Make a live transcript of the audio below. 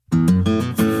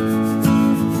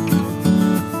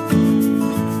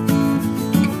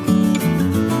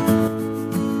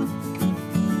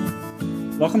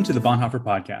Welcome to the Bonhoeffer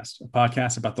Podcast, a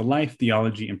podcast about the life,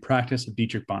 theology, and practice of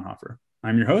Dietrich Bonhoeffer.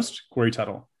 I'm your host, Corey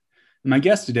Tuttle. And my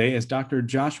guest today is Dr.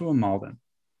 Joshua Mauldin.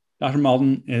 Dr.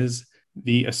 Mauldin is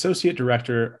the Associate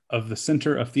Director of the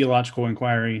Center of Theological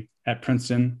Inquiry at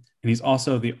Princeton, and he's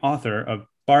also the author of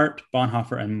Barth,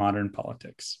 Bonhoeffer, and Modern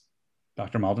Politics.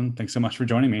 Dr. Mauldin, thanks so much for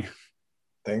joining me.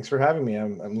 Thanks for having me.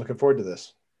 I'm looking forward to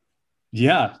this.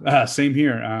 Yeah, same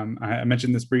here. I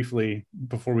mentioned this briefly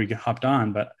before we hopped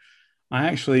on, but I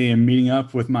actually am meeting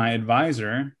up with my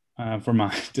advisor for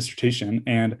my dissertation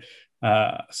and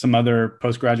some other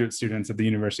postgraduate students at the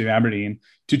University of Aberdeen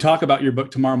to talk about your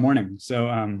book tomorrow morning. So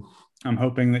I'm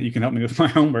hoping that you can help me with my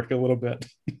homework a little bit.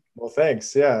 Well,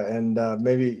 thanks. Yeah. And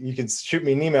maybe you can shoot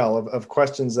me an email of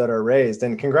questions that are raised.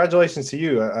 And congratulations to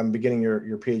you. I'm beginning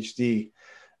your PhD,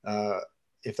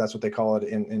 if that's what they call it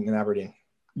in Aberdeen.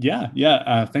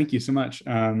 Yeah. Thank you so much.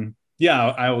 I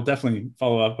will definitely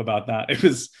follow up about that.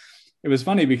 It was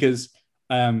funny because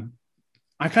I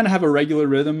kind of have a regular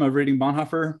rhythm of reading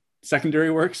Bonhoeffer secondary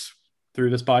works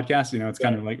through this podcast. You know, it's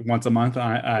kind of like once a month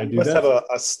I do this. You must have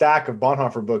a stack of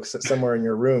Bonhoeffer books somewhere in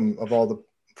your room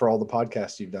for all the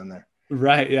podcasts you've done there.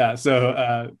 Right. Yeah.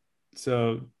 So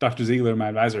Dr. Ziegler, my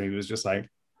advisor, he was just like,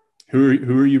 who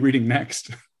are you reading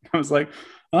next? I was like,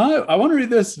 I want to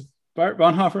read this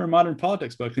Bonhoeffer and Modern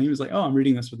Politics book. And he was like, oh, I'm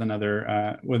reading this with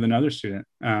another student,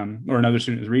 or another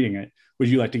student is reading it. Would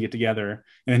you like to get together?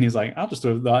 And then he's like, I'll just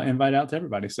throw the invite out to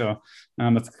everybody. So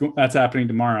that's happening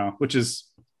tomorrow, which is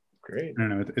great. I don't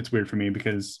know. It's weird for me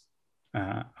because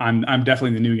I'm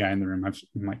definitely the new guy in the room. I'm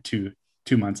like two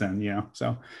months in, you know,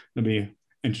 so it'll be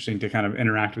interesting to kind of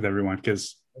interact with everyone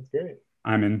because that's great.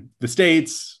 I'm in the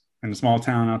States in a small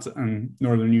town out in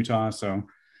northern Utah. So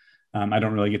I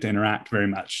don't really get to interact very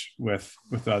much with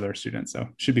the other students. So it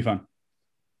should be fun.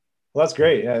 Well, that's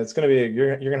great. Yeah, it's going to be,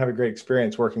 you're going to have a great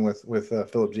experience working with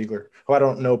Philip Ziegler, who I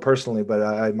don't know personally, but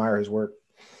I admire his work.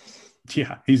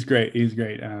 Yeah, he's great.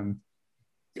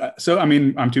 So, I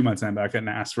mean, I'm 2 months in, but I couldn't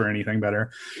ask for anything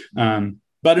better.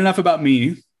 But enough about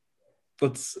me.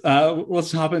 Let's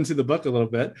hop into the book a little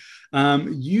bit.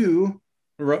 You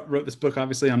wrote this book,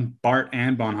 obviously, on Barth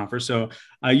and Bonhoeffer. So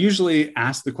I usually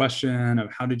ask the question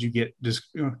of how did you get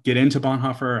into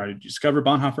Bonhoeffer? How did you discover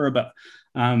Bonhoeffer? But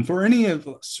for any of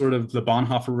sort of the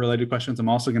Bonhoeffer related questions, I'm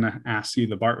also going to ask you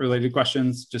the Barth related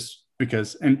questions, just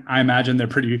because, and I imagine they're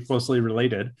pretty closely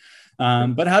related.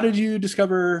 But how did you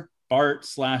discover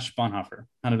Barth/Bonhoeffer?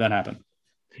 How did that happen?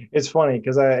 It's funny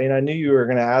because I knew you were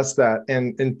going to ask that,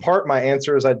 and in part my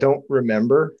answer is I don't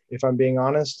remember, if I'm being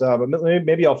honest. But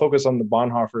maybe I'll focus on the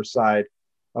Bonhoeffer side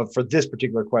for this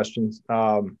particular question.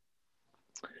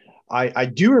 I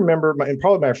do remember,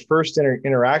 probably my first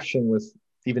interaction with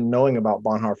even knowing about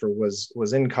Bonhoeffer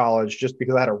was in college, just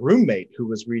because I had a roommate who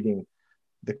was reading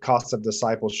The Cost of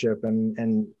Discipleship,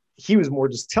 and he was more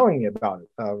just telling me about it.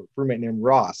 A roommate named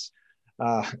Ross,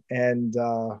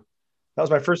 that was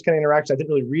my first kind of interaction. I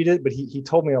didn't really read it, but he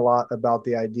told me a lot about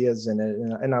the ideas in it,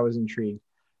 and I was intrigued.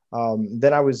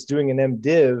 Then I was doing an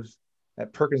MDiv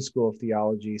at Perkins School of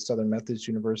Theology, Southern Methodist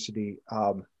University.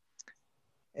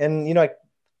 And, you know, I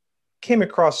came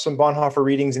across some Bonhoeffer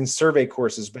readings in survey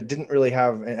courses, but didn't really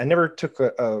I never took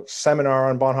a seminar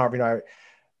on Bonhoeffer. You know, I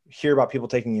hear about people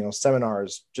taking, you know,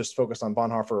 seminars just focused on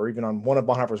Bonhoeffer or even on one of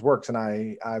Bonhoeffer's works. And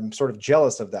I'm sort of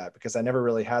jealous of that because I never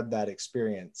really had that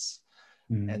experience.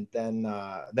 And then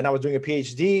I was doing a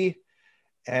PhD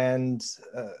and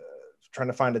trying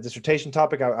to find a dissertation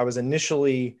topic. I was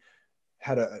initially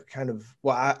had a kind of,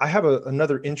 I have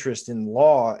another interest in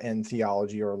law and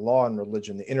theology, or law and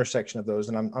religion, the intersection of those.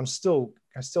 And I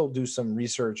still do some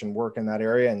research and work in that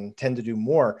area and tend to do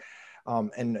more.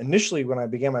 And initially when I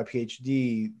began my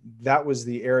PhD, that was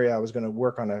the area I was going to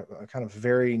work on a kind of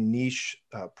very niche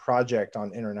project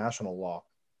on international law.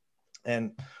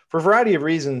 And for a variety of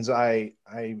reasons, I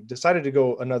decided to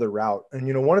go another route. And,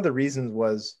 you know, one of the reasons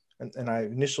was, and I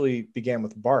initially began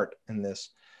with Barth in this,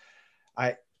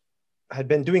 I had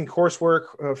been doing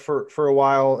coursework for a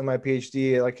while in my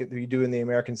PhD, like you do in the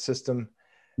American system.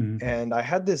 Mm-hmm. And I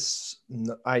had this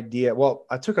idea. Well,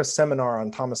 I took a seminar on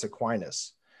Thomas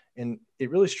Aquinas, and it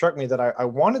really struck me that I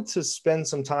wanted to spend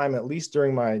some time, at least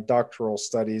during my doctoral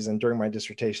studies and during my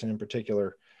dissertation in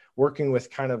particular, working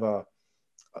with kind of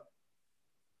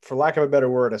for lack of a better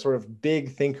word, a sort of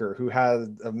big thinker who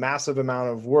had a massive amount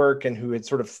of work and who had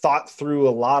sort of thought through a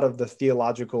lot of the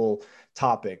theological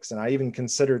topics. And I even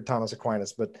considered Thomas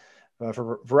Aquinas, but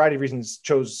for a variety of reasons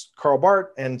chose Karl Barth.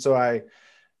 And so I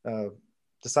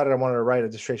decided I wanted to write a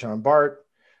dissertation on Barth.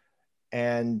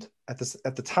 And at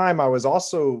the time,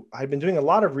 I'd been doing a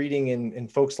lot of reading in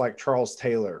folks like Charles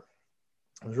Taylor.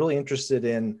 I was really interested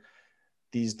in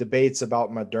these debates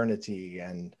about modernity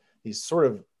and these sort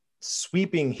of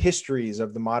sweeping histories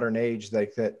of the modern age,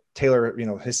 like that Taylor,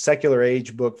 his Secular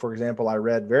Age book, for example, I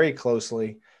read very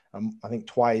closely, I think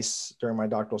twice during my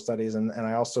doctoral studies. And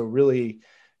I also really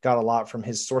got a lot from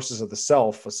his Sources of the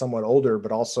Self, a somewhat older,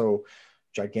 but also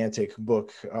gigantic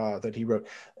book that he wrote.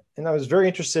 And I was very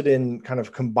interested in kind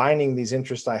of combining these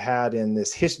interests I had in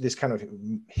this kind of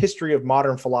history of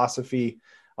modern philosophy.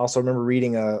 I also remember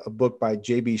reading a book by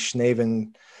J.B.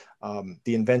 Schneven,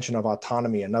 The Invention of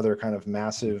Autonomy, another kind of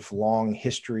massive, long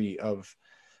history of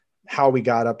how we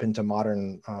got up into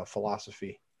modern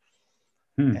philosophy.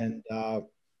 And,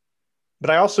 but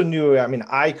I also knew,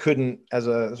 I couldn't, as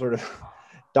a sort of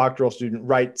doctoral student,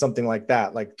 write something like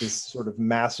that, like this sort of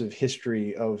massive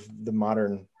history of the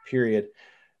modern period.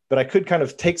 But I could kind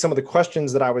of take some of the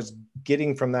questions that I was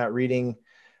getting from that reading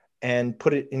and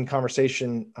put it in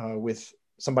conversation with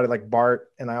somebody like Barth.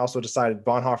 And I also decided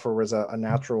Bonhoeffer was a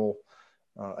natural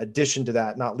addition to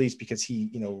that, not least because he,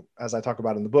 as I talk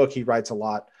about in the book, he writes a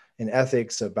lot in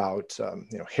ethics about,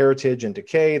 heritage and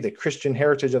decay, the Christian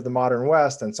heritage of the modern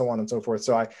West, and so on and so forth.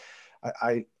 So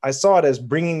I saw it as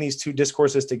bringing these two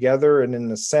discourses together. And in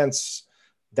a sense,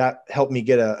 that helped me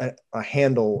get a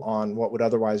handle on what would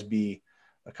otherwise be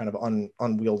a kind of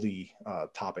unwieldy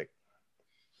topic.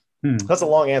 That's a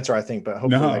long answer, I think, but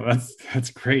hopefully. No, that's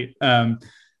great.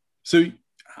 So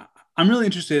I'm really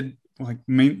interested, like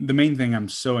the main thing I'm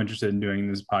so interested in doing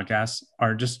in this podcast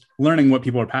are just learning what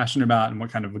people are passionate about and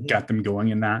what kind of got them going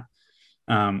in that.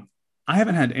 I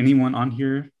haven't had anyone on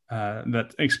here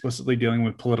that's explicitly dealing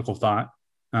with political thought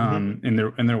in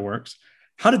their works.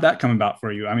 How did that come about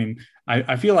for you? I mean,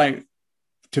 I feel like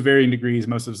to varying degrees,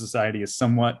 most of society is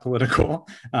somewhat political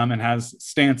and has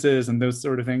stances and those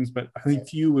sort of things, but I think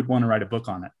few would want to write a book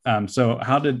on it. So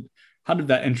how did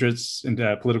that interest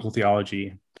into political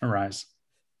theology arise?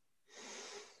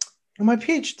 My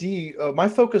PhD, my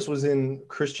focus was in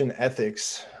Christian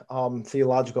ethics,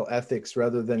 theological ethics,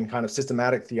 rather than kind of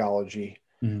systematic theology.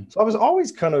 So I was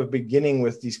always kind of beginning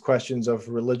with these questions of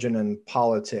religion and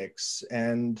politics.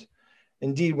 And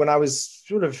indeed, when I was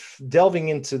sort of delving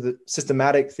into the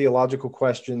systematic theological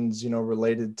questions,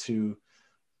 related to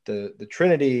the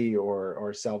Trinity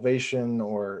or salvation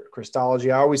or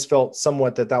Christology, I always felt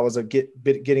somewhat that was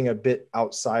getting a bit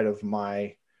outside of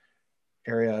my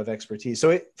area of expertise.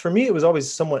 So for me, it was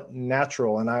always somewhat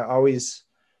natural. And I always,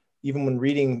 even when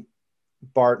reading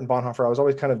Barth and Bonhoeffer, I was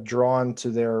always kind of drawn to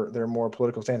their more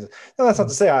political stances. Now, that's not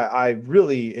to say I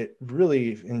really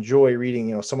enjoy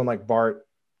reading, someone like Barth,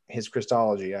 his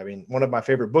Christology. I mean, one of my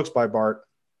favorite books by Barth,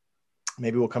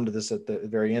 maybe we'll come to this at the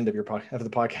very end of the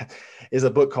podcast, is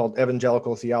a book called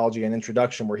Evangelical Theology and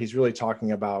Introduction, where he's really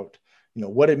talking about,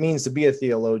 what it means to be a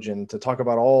theologian, to talk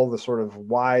about all the sort of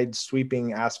wide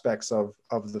sweeping aspects of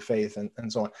the faith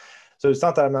and so on. So it's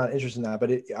not that I'm not interested in that, but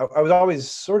I was always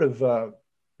sort of,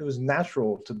 it was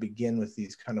natural to begin with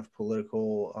these kind of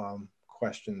political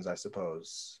questions, I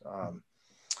suppose.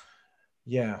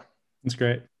 Yeah. That's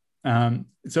great.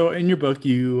 So in your book,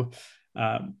 you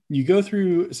go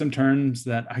through some terms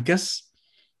that I guess,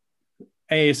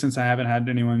 A, since I haven't had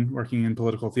anyone working in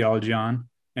political theology on,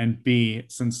 and B,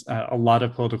 since a lot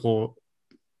of political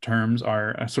terms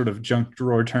are sort of junk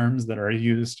drawer terms that are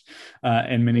used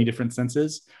in many different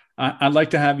senses, I'd like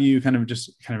to have you kind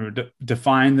of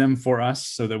define them for us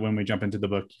so that when we jump into the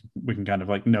book, we can kind of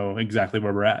like know exactly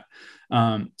where we're at.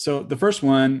 So the first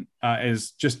one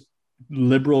is just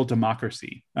liberal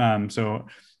democracy. So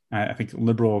I think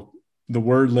the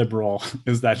word liberal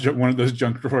is that one of those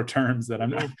junk drawer terms that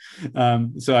I'm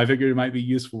not. So I figured it might be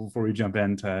useful before we jump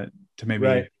in to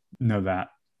maybe know that.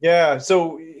 Yeah.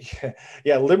 So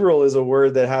yeah, liberal is a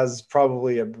word that has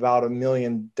probably about 1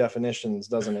 million definitions,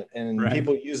 doesn't it? And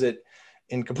people use it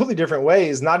in completely different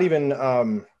ways, not even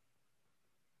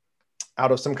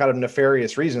out of some kind of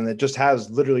nefarious reason. It just has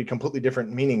literally completely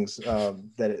different meanings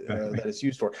that it's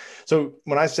used for. So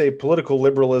when I say political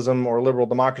liberalism or liberal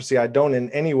democracy, I don't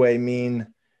in any way mean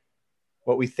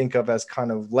what we think of as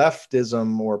kind of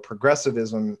leftism or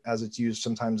progressivism as it's used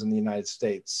sometimes in the United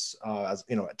States, as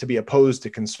to be opposed to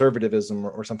conservatism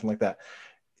or something like that.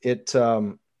 It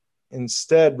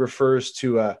instead refers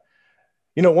to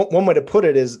one way to put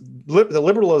it is the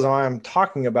liberalism I'm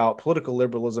talking about, political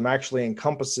liberalism, actually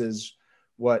encompasses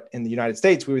what in the United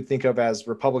States we would think of as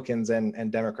Republicans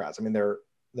and Democrats. I mean,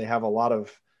 they have a lot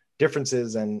of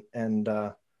differences and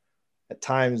at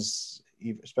times,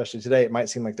 especially today, it might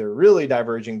seem like they're really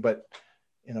diverging, but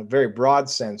in a very broad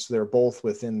sense, they're both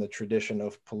within the tradition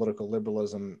of political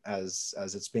liberalism as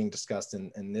it's being discussed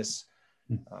in this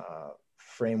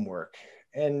framework.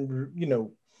 And,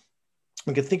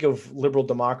 we could think of liberal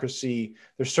democracy.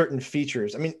 There's certain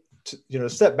features. I mean,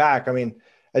 step back. I mean,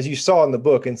 as you saw in the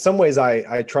book, in some ways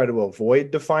I try to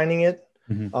avoid defining it,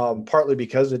 partly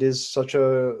because it is such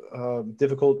a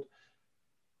difficult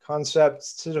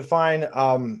concept to define.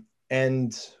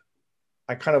 And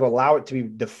I kind of allow it to be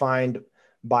defined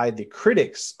by the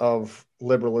critics of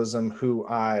liberalism, who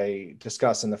I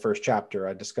discuss in the first chapter.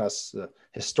 I discuss the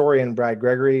historian Brad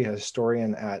Gregory, a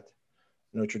historian at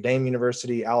Notre Dame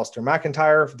University, Alistair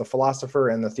McIntyre, the philosopher,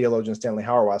 and the theologian Stanley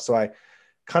Hauerwas. So I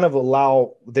kind of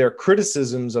allow their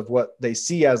criticisms of what they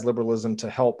see as liberalism to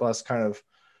help us kind of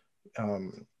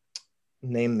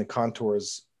name the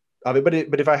contours of it.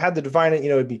 But if I had to define it,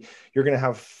 it'd be, you're going to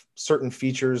have certain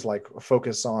features like a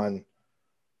focus on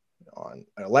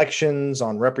elections,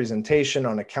 on representation,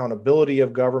 on accountability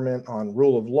of government, on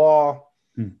rule of law,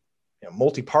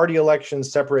 multi-party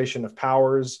elections, separation of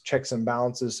powers, checks and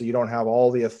balances. So you don't have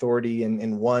all the authority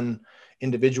in one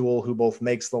individual who both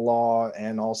makes the law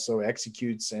and also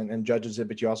executes and judges it,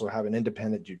 but you also have an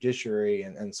independent judiciary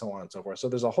and so on and so forth. So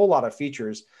there's a whole lot of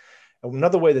features.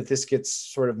 Another way that this gets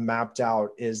sort of mapped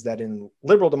out is that in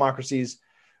liberal democracies,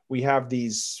 we have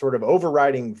these sort of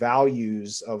overriding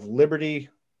values of liberty,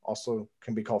 also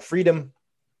can be called freedom,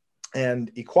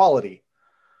 and equality.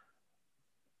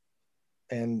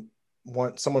 And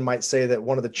someone might say that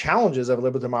one of the challenges of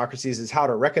liberal democracies is how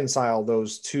to reconcile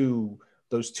those two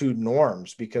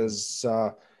norms, because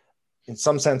in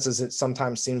some senses it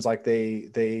sometimes seems like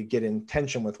they get in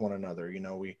tension with one another.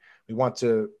 We want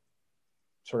to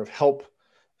sort of help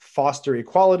foster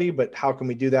equality, but how can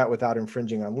we do that without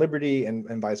infringing on liberty,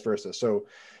 and vice versa? So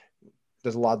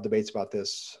there's a lot of debates about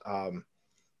this.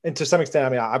 And to some extent, I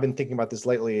mean, I've been thinking about this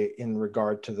lately in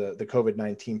regard to the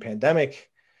COVID-19 pandemic.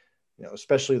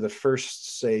 Especially the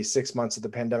first, say, 6 months of the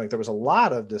pandemic, there was a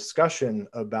lot of discussion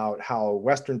about how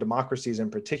Western democracies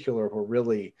in particular were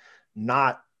really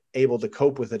not able to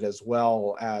cope with it as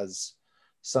well as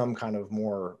some kind of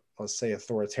more, let's say,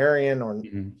 authoritarian or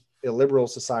illiberal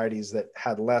societies that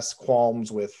had less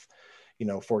qualms with,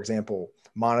 for example,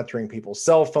 monitoring people's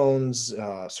cell phones,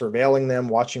 surveilling them,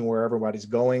 watching where everybody's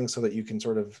going so that you can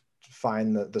sort of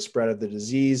find the spread of the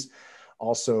disease.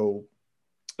 Also,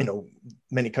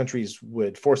 many countries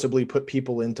would forcibly put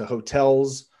people into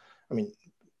hotels. I mean,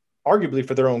 arguably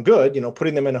for their own good,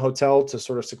 putting them in a hotel to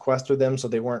sort of sequester them so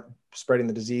they weren't spreading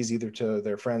the disease either to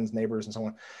their friends, neighbors, and so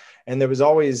on. And there was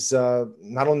always,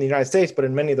 not only in the United States, but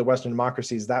in many of the Western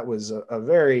democracies, that was a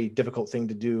very difficult thing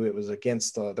to do. It was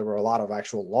against, there were a lot of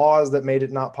actual laws that made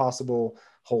it not possible,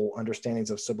 whole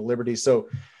understandings of civil liberty. So,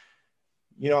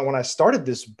 when I started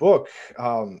this book,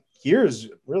 years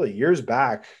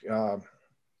back,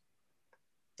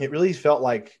 it really felt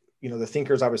like, the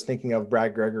thinkers I was thinking of,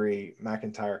 Brad Gregory,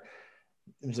 McIntyre,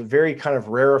 it was a very kind of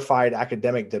rarefied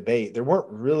academic debate. There weren't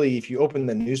really, if you open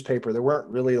the newspaper, there weren't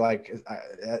really, like,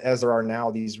 as there are now,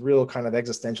 these real kind of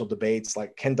existential debates,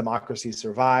 like, can democracy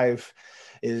survive?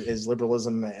 Is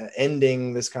liberalism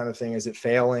ending? This kind of thing. Is it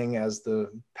failing? As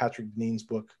the Patrick Deneen's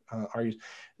book argues.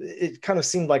 It kind of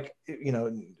seemed like,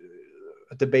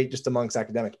 a debate just amongst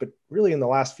academics, but really in the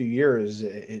last few years,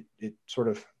 it sort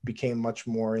of became much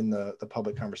more in the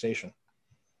public conversation.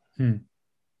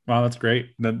 Wow, that's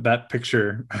great. That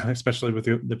picture, especially with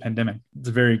the pandemic, it's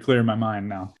very clear in my mind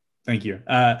now. Thank you.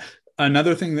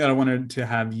 Another thing that I wanted to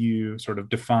have you sort of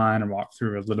define and walk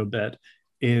through a little bit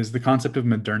is the concept of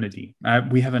modernity. I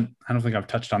don't think I've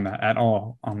touched on that at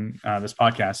all on this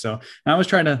podcast. So I was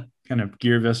trying to kind of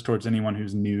gear this towards anyone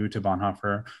who's new to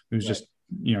Bonhoeffer, who's just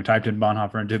typed in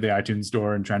Bonhoeffer into the iTunes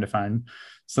store and trying to find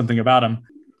something about him.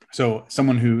 So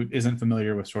someone who isn't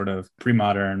familiar with sort of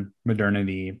pre-modern,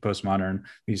 modernity, postmodern,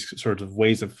 these sorts of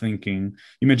ways of thinking.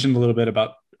 You mentioned a little bit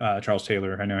about Charles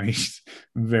Taylor. I know he's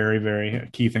very, very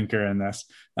key thinker in this.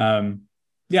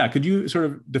 Could you sort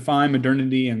of define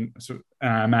modernity? And so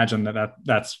I imagine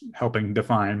that's helping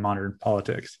define modern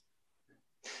politics.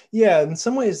 Yeah, in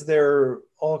some ways they're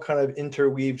all kind of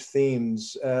interweaved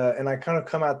themes, and I kind of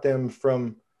come at them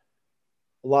from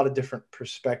a lot of different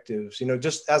perspectives.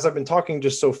 Just as I've been talking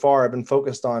just so far, I've been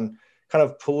focused on kind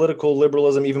of political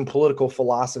liberalism, even political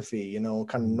philosophy,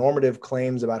 kind of normative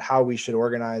claims about how we should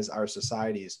organize our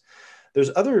societies. There's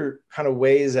other kind of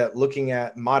ways at looking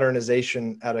at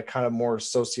modernization at a kind of more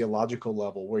sociological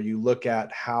level, where you look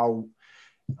at how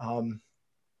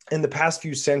in the past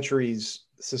few centuries,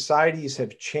 societies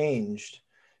have changed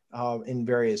in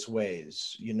various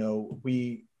ways.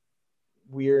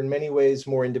 We are in many ways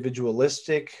more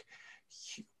individualistic.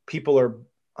 People are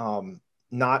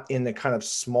not in the kind of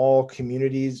small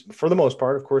communities for the most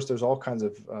part. Of course, there's all kinds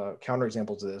of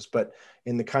counterexamples of this, but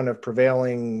in the kind of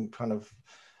prevailing kind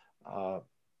of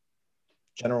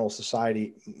general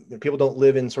society. People don't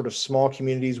live in sort of small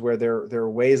communities where their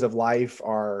ways of life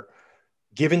are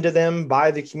given to them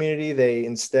by the community. They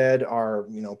instead are,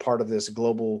 part of this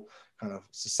global kind of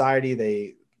society.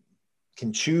 They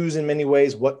can choose in many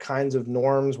ways what kinds of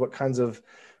norms, what kinds of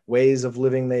ways of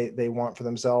living they want for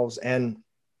themselves. And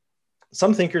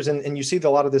some thinkers, and you see a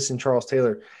lot of this in Charles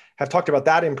Taylor, have talked about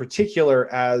that in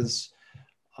particular as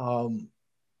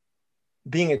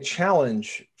being a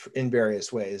challenge in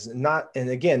various ways. And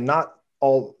again, not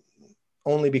all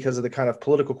only because of the kind of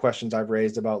political questions I've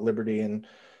raised about liberty and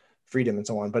freedom and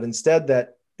so on, but instead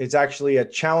that it's actually a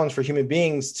challenge for human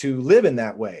beings to live in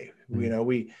that way.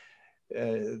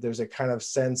 There's a kind of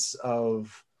sense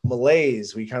of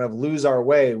malaise. We kind of lose our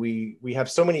way. We have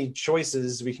so many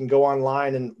choices. We can go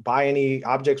online and buy any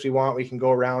objects we want. We can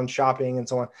go around shopping and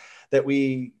so on, that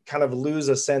we kind of lose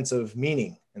a sense of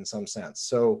meaning in some sense.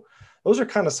 So those are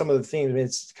kind of some of the themes. I mean,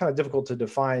 it's kind of difficult to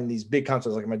define these big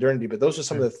concepts like modernity, but those are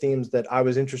some of the themes that I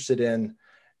was interested in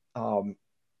from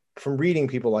reading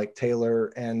people like Taylor.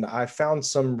 And I found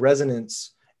some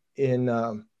resonance in,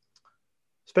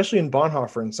 especially in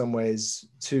Bonhoeffer in some ways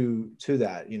to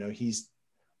that. He's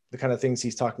the kind of things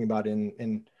he's talking about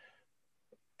in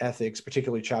ethics,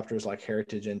 particularly chapters like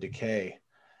heritage and decay.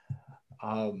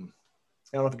 I don't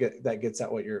know if that gets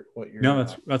at what you're. No,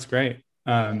 that's great.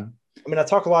 I mean, I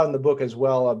talk a lot in the book as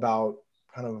well about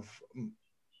kind of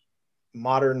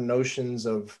modern notions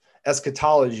of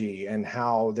eschatology and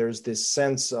how there's this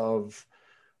sense of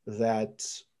that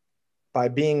by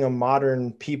being a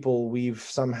modern people, we've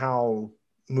somehow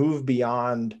moved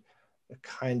beyond the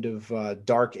kind of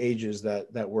dark ages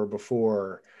that were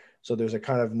before. So there's a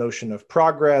kind of notion of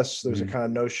progress. There's a kind of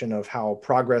notion of how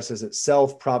progress is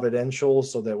itself providential,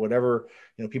 so that whatever,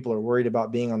 people are worried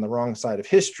about being on the wrong side of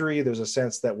history. There's a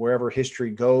sense that wherever history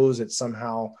goes, it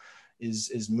somehow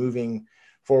is moving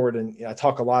forward. And I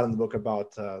talk a lot in the book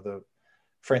about the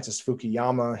Francis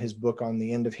Fukuyama, his book on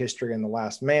the end of history and the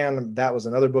last man. That was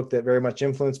another book that very much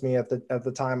influenced me at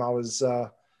the time I was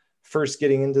first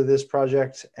getting into this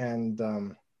project.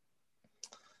 And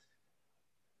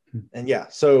yeah,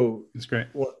 so it's great.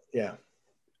 Well, yeah.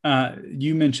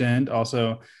 You mentioned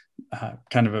also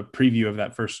kind of a preview of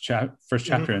that first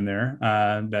chapter in there,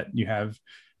 that you have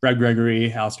Brad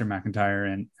Gregory, Alistair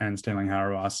McIntyre, and Stanley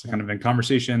Hauerwas kind of in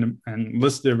conversation and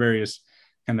list their various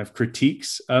kind of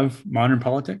critiques of modern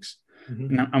politics.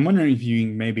 Now, I'm wondering if you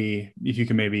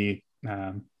can maybe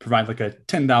provide like a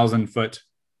 10,000 foot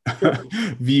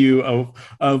view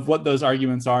of what those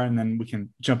arguments are, and then we can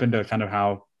jump into kind of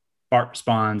how Barth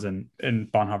responds and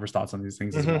Bonhoeffer's thoughts on these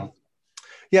things as well.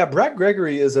 Yeah, Brad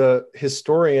Gregory is a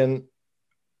historian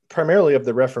primarily of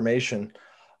the Reformation,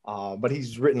 but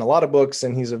he's written a lot of books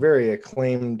and he's a very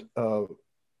acclaimed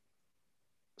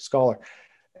scholar.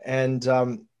 And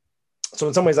so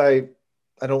in some ways, I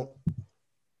don't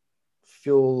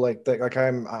feel like that. Like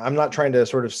I'm not trying to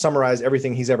sort of summarize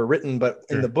everything he's ever written, but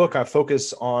in the book, I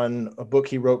focus on a book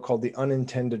he wrote called The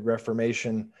Unintended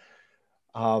Reformation.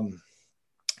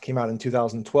 Came out in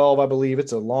 2012, I believe.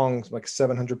 It's a long, like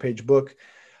 700-page book.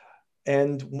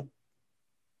 And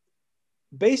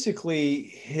basically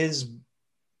his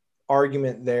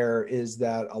argument there is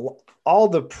that all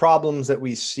the problems that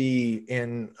we see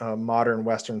in modern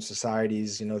Western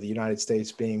societies, the United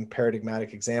States being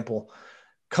paradigmatic example,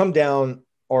 come down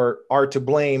or are to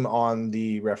blame on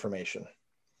the Reformation.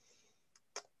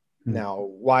 Now,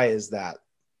 why is that?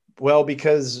 Well,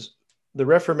 because the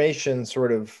Reformation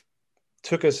sort of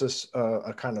took us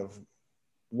a kind of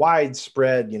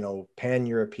widespread,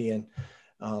 pan-European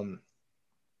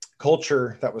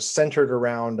culture that was centered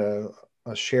around a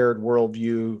shared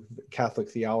worldview, Catholic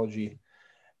theology,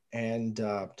 and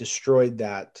destroyed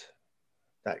that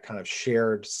kind of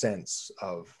shared sense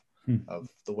of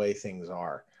the way things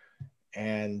are.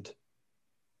 And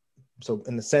so,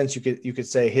 in the sense, you could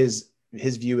say his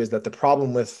view is that the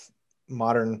problem with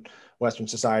modern Western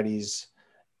societies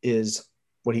is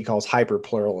what he calls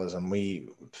hyper-pluralism.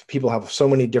 People have so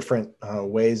many different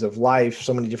ways of life,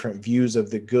 so many different views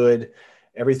of the good.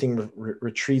 Everything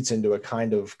retreats into a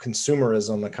kind of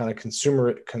consumerism, a kind of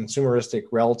consumeristic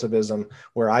relativism,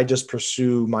 where I just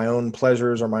pursue my own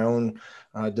pleasures or my own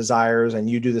desires, and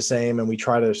you do the same, and we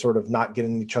try to sort of not get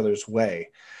in each other's way.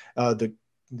 The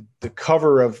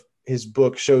cover of his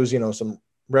book shows, some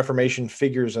Reformation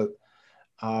figures of,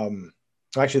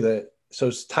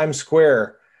 so Times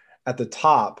Square at the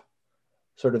top,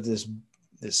 sort of this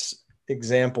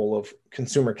example of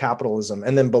consumer capitalism,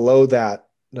 and then below that,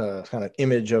 kind of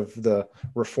image of the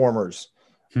reformers,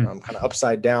 kind of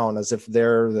upside down, as if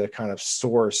they're the kind of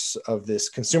source of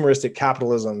this consumeristic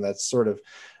capitalism that's sort of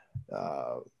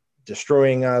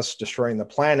destroying us, destroying the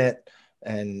planet,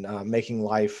 and making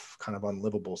life kind of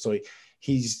unlivable. So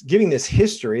he's giving this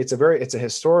history. It's a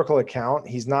historical account.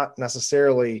 He's not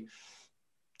necessarily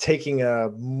taking a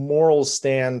moral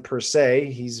stand per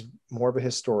se. He's more of a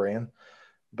historian,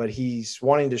 but he's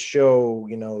wanting to show,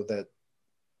 that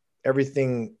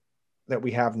everything that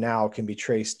we have now can be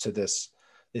traced to this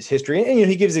history. And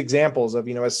he gives examples of,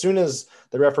 as soon as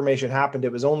the Reformation happened,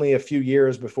 it was only a few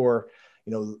years before,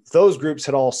 those groups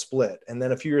had all split. And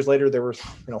then a few years later, there were,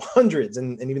 hundreds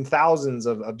and even thousands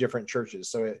of different churches.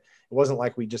 So it wasn't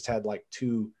like we just had like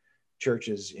two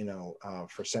churches,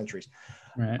 for centuries.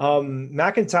 Right.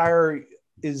 MacIntyre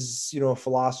is, a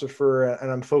philosopher,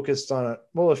 and I'm focused on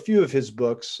a few of his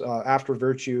books. After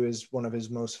Virtue is one of his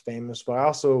most famous, but I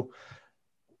also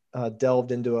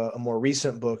delved into a more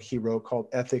recent book he wrote called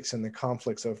Ethics and the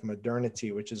Conflicts of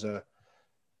Modernity, which is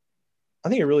I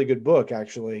think a really good book,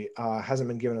 actually. Hasn't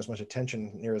been given as much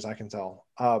attention near as I can tell.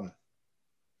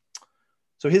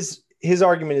 So his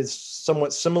argument is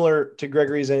somewhat similar to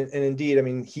Gregory's, and indeed, I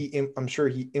mean, I'm sure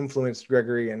he influenced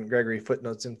Gregory, and Gregory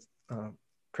footnotes him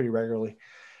pretty regularly.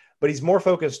 But he's more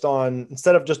focused on,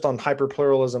 instead of just on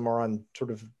hyperpluralism or on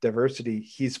sort of diversity,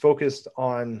 he's focused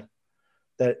on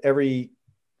that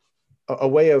a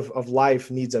way of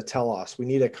life needs a telos. We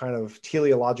need a kind of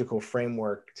teleological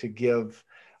framework to give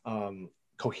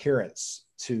coherence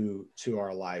to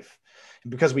our life.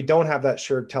 And because we don't have that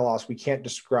shared telos, we can't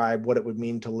describe what it would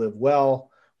mean to live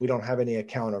well. We don't have any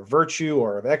account of virtue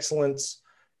or of excellence.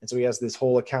 And so he has this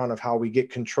whole account of how we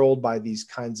get controlled by these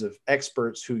kinds of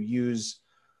experts who use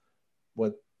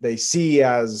what they see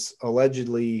as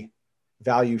allegedly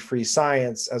value-free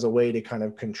science as a way to kind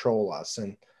of control us.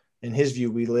 And in his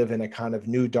view, we live in a kind of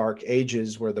new dark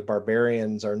ages where the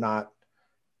barbarians are not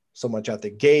so much at the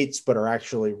gates, but are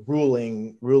actually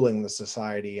ruling the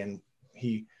society. And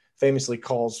he famously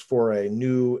calls for a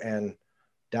new and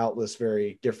doubtless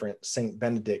very different Saint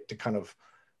Benedict to kind of,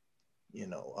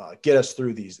 get us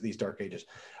through these dark ages.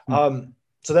 So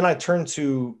then I turn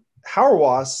to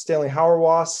Hauerwas, Stanley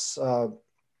Hauerwas,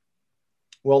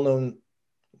 well-known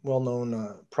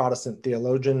Protestant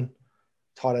theologian,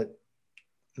 taught at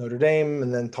Notre Dame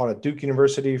and then taught at Duke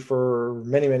University for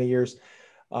many, many years.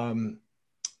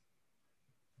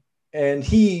 And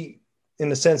he,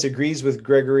 in a sense, agrees with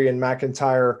Gregory and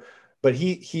MacIntyre, but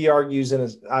he argues,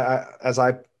 as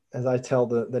I tell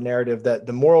the narrative, that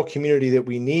the moral community that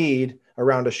we need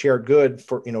around a shared good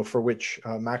for which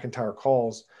MacIntyre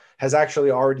calls has actually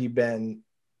already been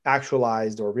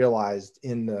actualized or realized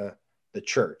in the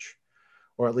church,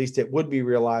 or at least it would be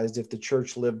realized if the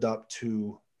church lived up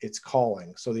to its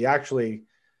calling. So the actually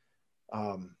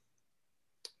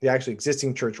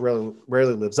existing church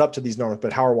rarely lives up to these norms,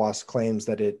 but Hauerwas claims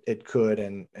that it could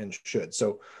and should.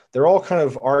 So they're all kind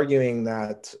of arguing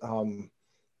that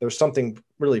there's something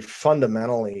really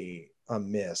fundamentally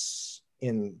amiss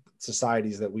in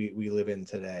societies that we live in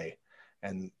today.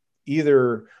 And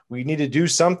either we need to do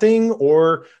something,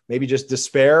 or maybe just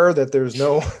despair that there's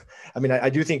no, I mean, I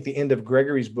do think the end of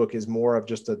Gregory's book is more of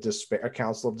just a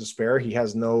counsel of despair. He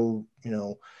has no,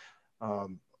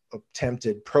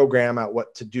 attempted program out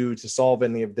what to do to solve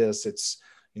any of this. It's,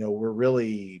 we're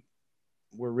really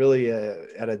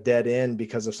at a dead end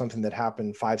because of something that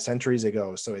happened 5 centuries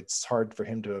ago. So it's hard for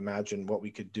him to imagine what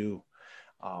we could do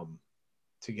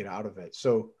to get out of it.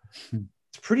 So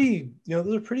it's pretty,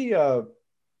 those are pretty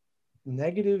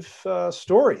negative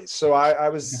stories. So I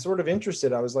was sort of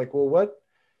interested. I was like, well,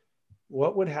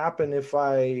 what would happen if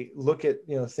I look at,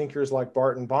 thinkers like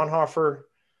Barth and Bonhoeffer?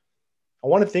 I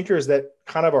wanted thinkers that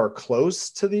kind of are close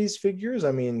to these figures.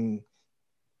 I mean,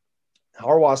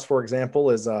 Hauerwas, for example,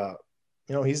 is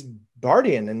he's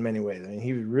Barthian in many ways. I mean,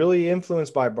 he was really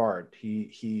influenced by Barth.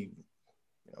 He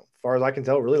as far as I can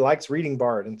tell, really likes reading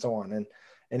Barth and so on.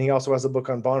 And he also has a book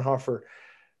on Bonhoeffer.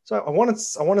 So I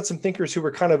wanted some thinkers who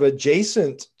were kind of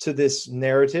adjacent to this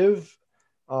narrative,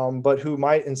 but who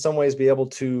might in some ways be able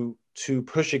to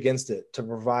push against it, to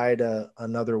provide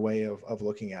another way of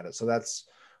looking at it. So that's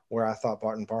where I thought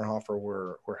Barth and Bonhoeffer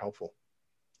were helpful.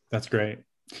 That's great.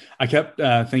 I kept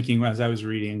thinking as I was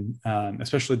reading,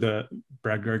 especially the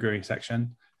Brad Gregory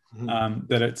section,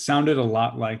 that it sounded a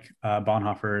lot like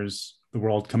Bonhoeffer's The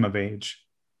World Come of Age,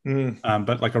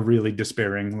 but like a really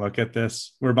despairing look at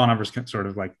this, where Bonhoeffer's sort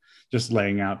of like just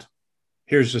laying out,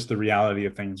 here's just the reality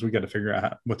of things. We got to figure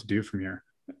out what to do from here.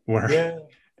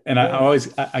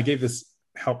 I gave this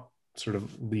help sort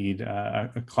of lead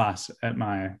a class at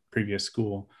my previous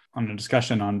school on a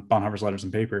discussion on Bonhoeffer's Letters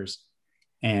and Papers.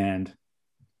 And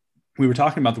we were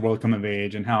talking about The World Come of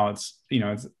Age and how it's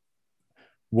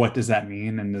what does that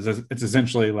mean? And it's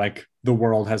essentially like the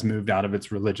world has moved out of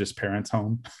its religious parents'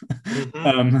 home.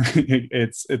 Mm-hmm.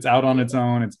 It's out on its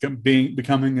own. It's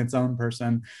becoming its own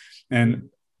person, and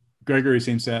Gregory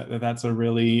seems that that's a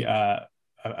really a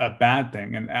bad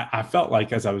thing. And I felt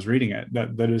like as I was reading it,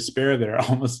 that the despair there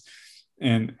almost,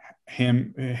 and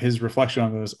his reflection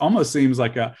on this almost seems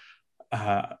like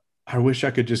I wish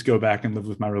I could just go back and live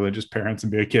with my religious parents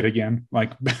and be a kid again.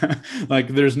 Like, like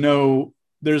there's no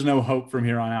hope from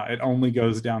here on out. It only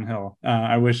goes downhill.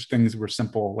 I wish things were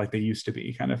simple like they used to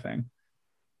be, kind of thing.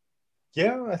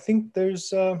 Yeah, I think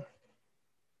there's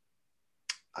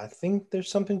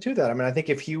something to that. I mean, I think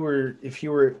if he were,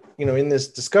 in this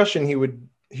discussion, he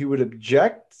would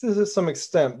object to some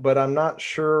extent, but I'm not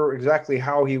sure exactly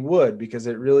how he would, because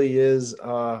it really is,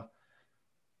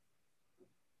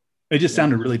 It just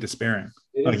sounded really despairing,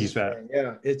 it like is you said. despairing.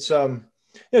 Yeah. It's, to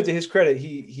his credit,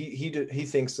 he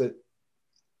thinks that,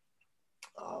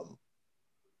 um,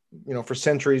 for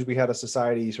centuries we had a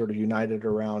society sort of united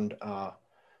around,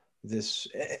 this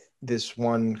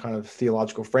one kind of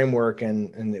theological framework,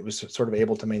 and it was sort of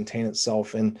able to maintain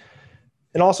itself. And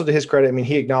also, to his credit, I mean,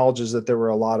 he acknowledges that there were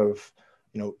a lot of,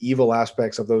 evil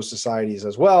aspects of those societies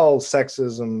as well,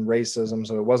 sexism, racism.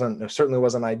 So it certainly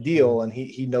wasn't ideal, and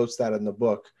he notes that in the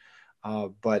book.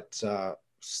 But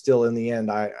still, in the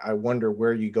end, I wonder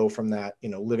where you go from that,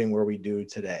 living where we do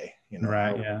today.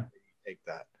 Right. How do Yeah. you take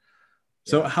that?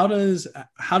 So Yeah.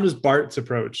 how does Barth's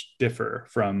approach differ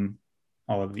from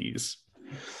all of these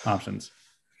options?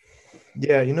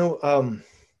 Yeah,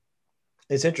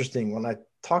 it's interesting when I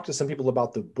talk to some people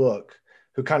about the book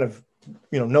who kind of,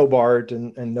 know Barth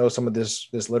and know some of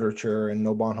this literature and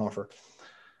know Bonhoeffer.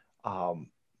 Um,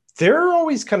 they're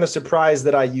always kind of surprised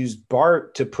that I use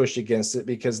Barth to push against it,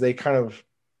 because they kind of,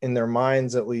 in their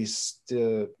minds at least,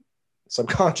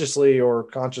 subconsciously or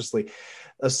consciously,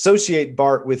 associate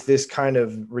Barth with this kind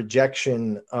of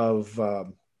rejection of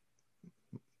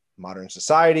modern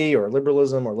society or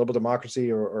liberalism or liberal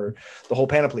democracy, or the whole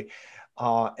panoply.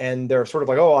 And they're sort of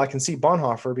like, oh, I can see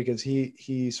Bonhoeffer because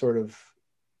he sort of,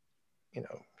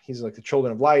 he's like the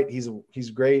children of light. He's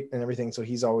great and everything. So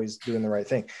he's always doing the right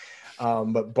thing.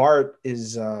 But Barth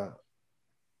is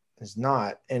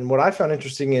not. And what I found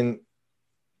interesting in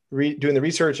doing the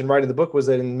research and writing the book was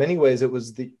that in many ways it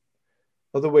was the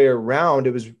other way around.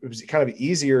 It was kind of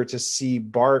easier to see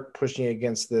Barth pushing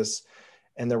against this.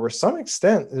 And there were some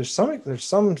extent, there's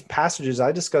some passages,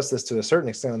 I discuss this to a certain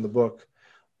extent in the book,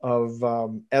 of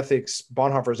ethics,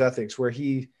 Bonhoeffer's ethics, where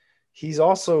he's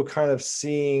also kind of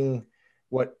seeing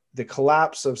what the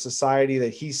collapse of society that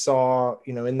he saw,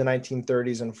 in the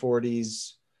 1930s and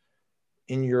 40s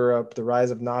in Europe, the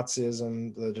rise of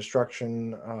Nazism, the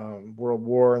destruction, World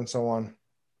War, and so on.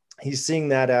 He's seeing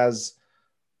that as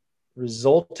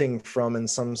resulting from, in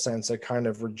some sense, a kind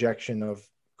of rejection of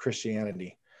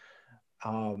Christianity.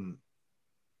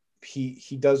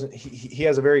 He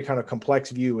has a very kind of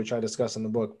complex view, which I discuss in the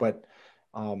book, but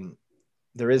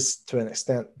there is, to an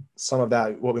extent, some of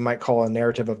that, what we might call a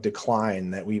narrative of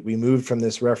decline, that we moved from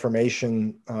this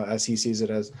Reformation, as he sees it,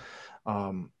 as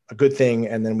a good thing,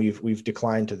 and then we've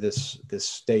declined to this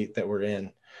state that we're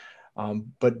in.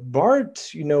 But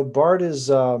Barth is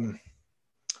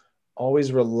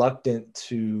always reluctant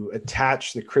to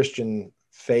attach the Christian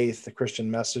faith, the Christian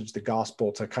message, the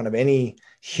gospel, to kind of any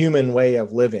human way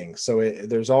of living. So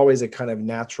there's always a kind of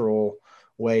natural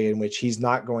way in which he's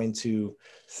not going to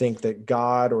think that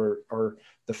God or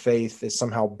the faith is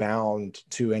somehow bound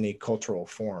to any cultural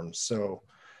forms. So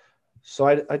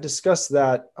I discuss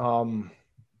that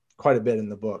quite a bit in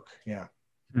the book. Yeah.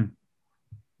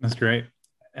 That's great.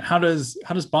 How does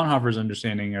Bonhoeffer's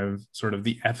understanding of sort of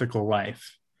the ethical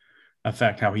life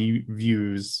affect how he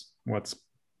views what's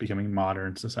becoming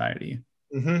modern society?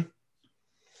 Mm-hmm.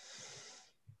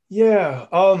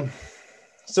 Yeah.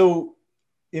 So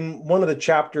in one of the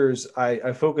chapters,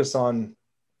 I focus on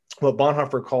what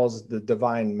Bonhoeffer calls the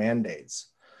divine mandates.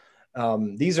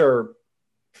 These are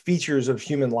features of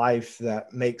human life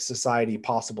that make society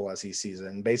possible as he sees it.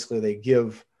 And basically they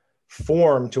give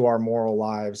form to our moral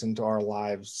lives and to our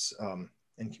lives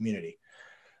in community.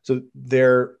 So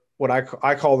they're what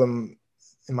I call them,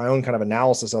 in my own kind of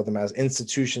analysis of them, as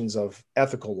institutions of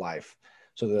ethical life.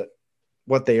 So that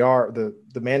what they are,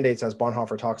 the mandates, as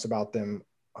Bonhoeffer talks about them,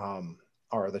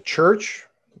 are the church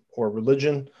or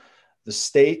religion, the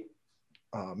state,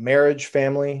 marriage,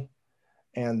 family,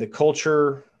 and the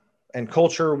culture,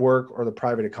 work, or the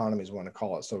private economy is what I want to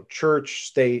call it. So church,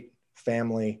 state,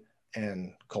 family,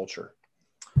 and culture.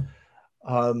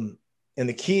 And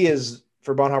the key is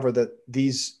for Bonhoeffer that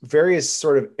these various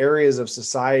sort of areas of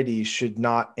society should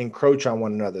not encroach on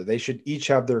one another. They should each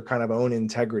have their kind of own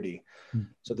integrity.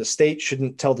 So the state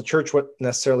shouldn't tell the church what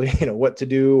necessarily, what to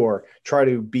do, or try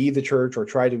to be the church, or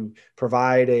try to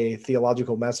provide a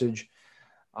theological message.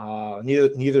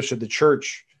 Neither should the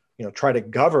church, try to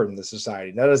govern the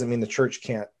society. That doesn't mean the church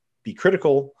can't be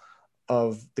critical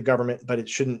of the government, but it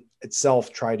shouldn't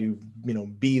itself try to,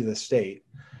 be the state,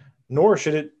 nor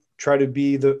should it try to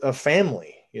be a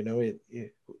family. The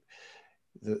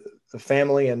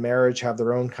family and marriage have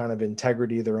their own kind of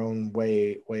integrity, their own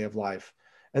way of life.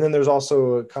 And then there's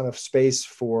also a kind of space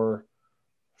for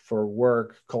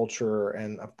work, culture,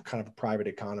 and a kind of a private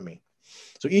economy.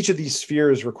 So each of these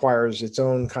spheres requires its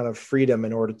own kind of freedom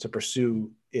in order to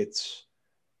pursue its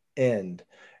end.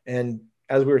 And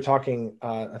as we were talking,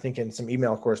 I think in some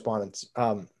email correspondence,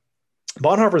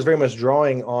 Bonhoeffer is very much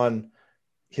drawing on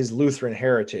his Lutheran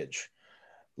heritage.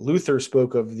 Luther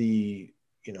spoke of the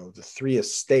three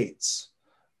estates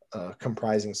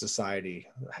comprising society: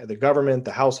 the government,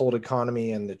 the household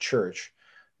economy, and the church.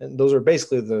 And those are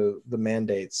basically the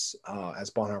mandates as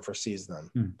Bonhoeffer sees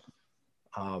them.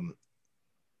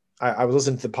 I was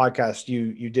listening to the podcast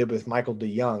you did with Michael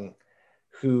DeYoung,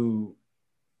 who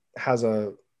has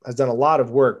done a lot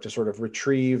of work to sort of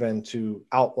retrieve and to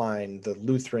outline the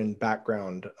Lutheran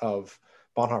background of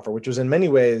Bonhoeffer, which was in many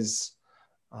ways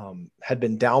had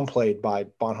been downplayed by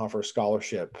Bonhoeffer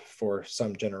scholarship for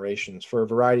some generations for a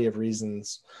variety of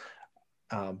reasons.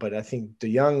 But I think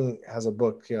DeYoung has a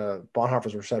book,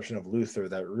 Bonhoeffer's Reception of Luther,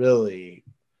 that really,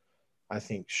 I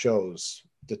think, shows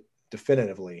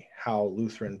definitively how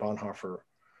Lutheran Bonhoeffer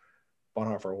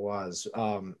was.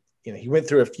 He went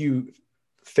through a few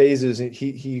phases.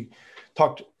 He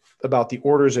talked about the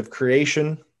orders of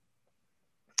creation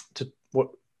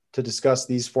to discuss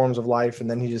these forms of life, and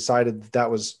then he decided that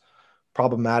was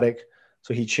problematic,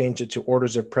 so he changed it to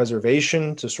orders of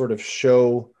preservation to sort of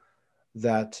show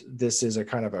that this is a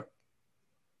kind of a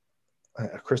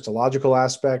Christological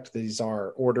aspect. These are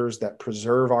orders that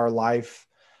preserve our life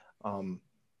in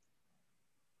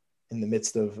the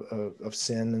midst of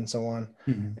sin and so on.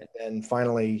 Mm-hmm. And then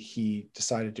finally, he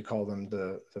decided to call them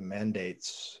the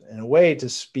mandates, in a way to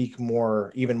speak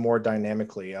even more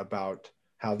dynamically about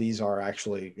how these are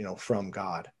actually, from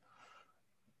God.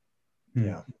 Mm-hmm.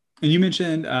 Yeah. And you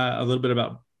mentioned a little bit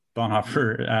about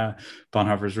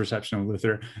Bonhoeffer's Reception of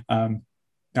Luther.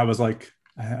 That was like,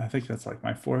 I think that's like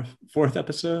my fourth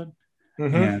episode.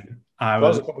 Mm-hmm. And that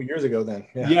was a couple years ago then.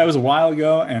 Yeah, it was a while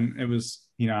ago. And it was,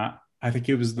 I think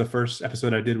it was the first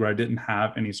episode I did where I didn't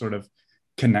have any sort of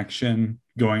connection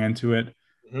going into it.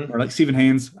 Mm-hmm. Or like Stephen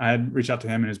Haynes, I had reached out to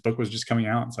him and his book was just coming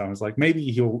out. So I was like, maybe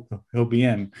he'll be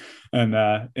in. And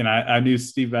I knew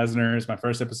Steve Besner as my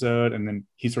first episode. And then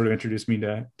he sort of introduced me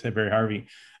to Barry Harvey.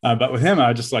 But with him,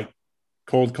 I just like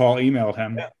cold call emailed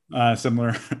him,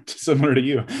 similar to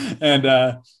you. And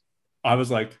I was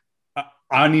like,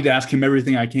 I need to ask him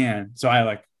everything I can. So I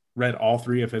like read all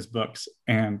three of his books.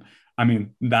 And I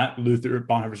mean, that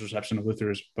Bonhoeffer's Reception of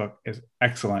Luther's book is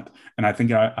excellent. And I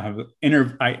think I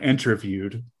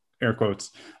interviewed, air quotes,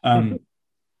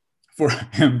 for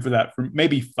him for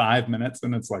maybe 5 minutes.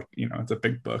 And it's like, it's a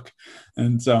big book.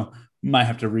 And so might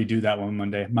have to redo that one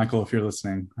day. Michael, if you're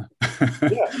listening,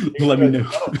 let me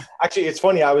know. Actually, it's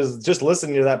funny. I was just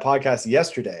listening to that podcast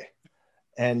yesterday,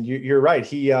 and you're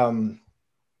right. You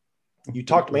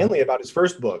talked mainly about his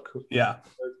first book. Yeah.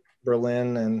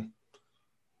 Berlin and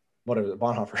whatever,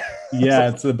 Bonhoeffer. Yeah,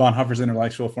 it's the Bonhoeffer's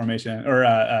intellectual formation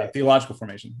or theological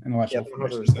formation.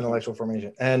 Intellectual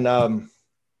formation.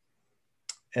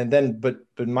 And then, but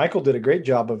Michael did a great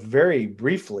job of very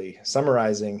briefly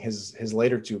summarizing his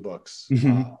later two books.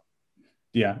 Mm-hmm.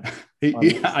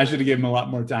 I should have given him a lot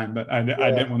more time, but I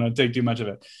didn't want to take too much of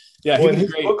it. Yeah, well,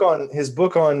 his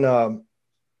book on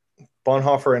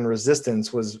Bonhoeffer and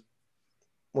resistance was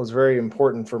very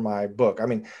important for my book. I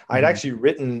mean, I'd actually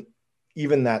written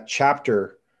even that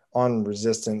chapter on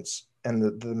resistance and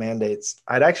the mandates.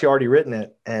 I'd actually already written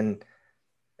it, and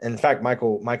in fact,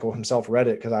 Michael himself read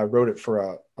it because I wrote it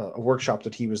for a workshop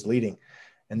that he was leading.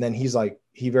 And then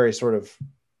he very sort of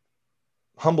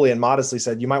humbly and modestly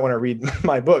said, you might want to read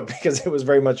my book because it was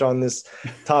very much on this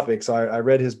topic. So I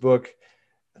read his book.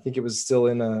 I think it was still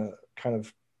in a kind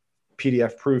of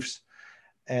PDF proofs.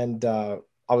 And I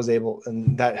was able,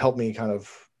 and that helped me kind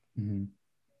of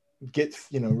get,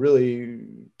 really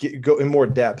go in more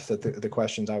depth at the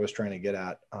questions I was trying to get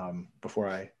at before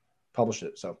I published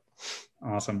it. So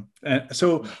awesome.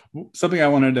 So something I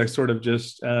wanted to sort of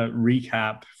just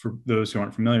recap for those who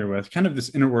aren't familiar with, kind of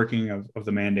this inner working of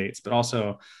the mandates, but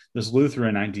also this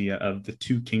Lutheran idea of the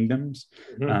two kingdoms.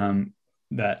 Mm-hmm.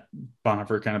 that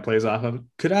Bonhoeffer kind of plays off of.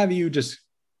 Could I have you just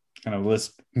kind of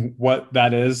list what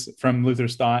that is from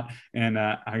Luther's thought, and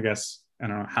I guess I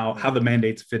don't know how the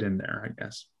mandates fit in there, I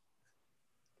guess.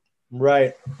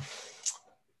 Right.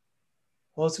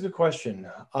 Well, it's a good question.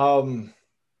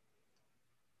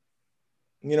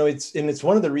 It's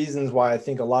one of the reasons why I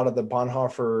think a lot of the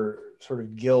Bonhoeffer sort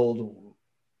of guild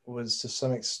was to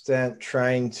some extent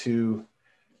trying to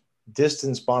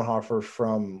distance Bonhoeffer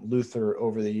from Luther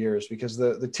over the years, because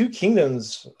the two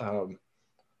kingdoms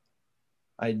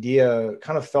idea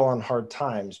kind of fell on hard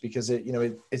times, because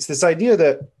it's this idea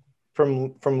that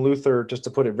from Luther, just to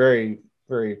put it very,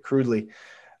 very crudely,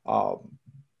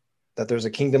 that there's a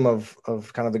kingdom of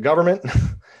kind of the government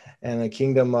and a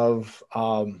kingdom of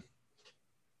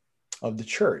the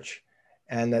church,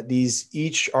 and that these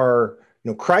each are,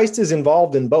 Christ is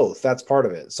involved in both. That's part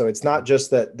of it. So it's not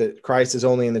just that Christ is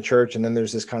only in the church, and then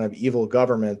there's this kind of evil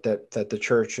government that the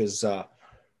church is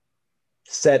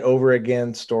set over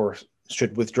against, or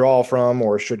should withdraw from,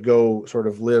 or should go sort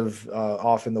of live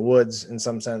off in the woods in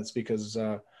some sense, because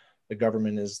the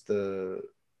government is the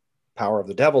power of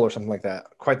the devil or something like that.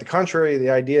 Quite the contrary.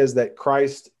 The idea is that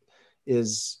Christ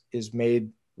is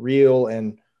made real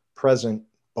and present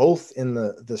both in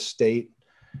the state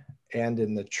and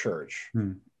in the church.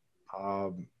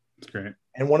 That's great.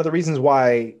 And one of the reasons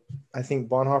why I think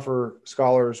Bonhoeffer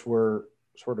scholars were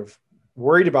sort of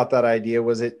worried about that idea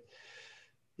was it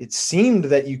seemed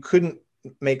that you couldn't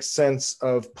make sense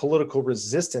of political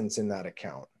resistance in that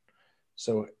account.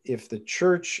 So if the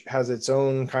church has its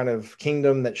own kind of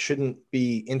kingdom that shouldn't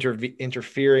be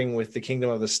interfering with the kingdom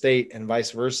of the state, and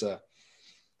vice versa,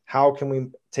 how can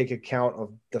we take account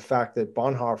of the fact that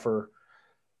Bonhoeffer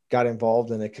got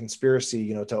involved in a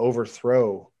conspiracy, to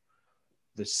overthrow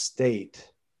the state,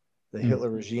 the Hitler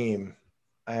regime?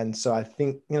 And so I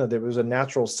think, there was a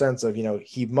natural sense of,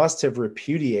 he must have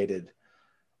repudiated,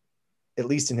 at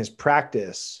least in his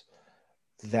practice,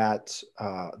 that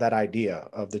idea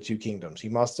of the two kingdoms. He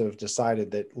must have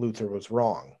decided that Luther was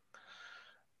wrong,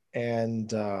 and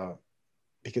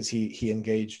because he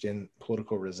engaged in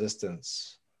political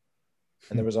resistance.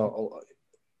 And there was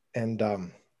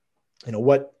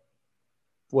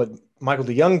what Michael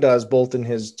DeYoung does, both in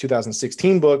his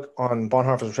 2016 book on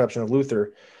Bonhoeffer's reception of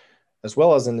Luther, as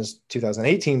well as in his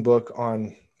 2018 book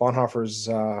on Bonhoeffer's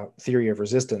theory of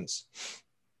resistance,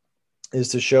 is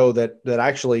to show that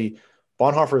actually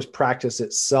Bonhoeffer's practice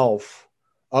itself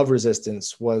of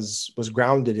resistance was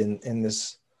grounded in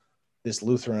this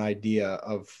Lutheran idea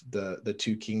of the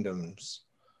two kingdoms.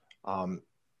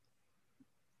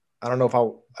 I don't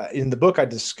know if in the book I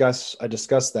discuss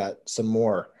that some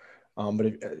more, but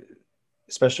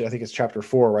especially I think it's chapter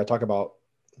 4 where I talk about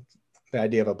the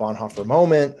idea of a Bonhoeffer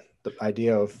moment, the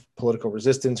idea of political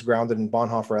resistance grounded in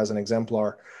Bonhoeffer as an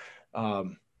exemplar.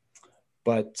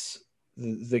 But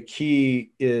the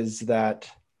key is that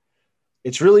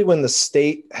it's really when the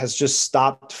state has just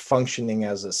stopped functioning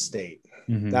as a state.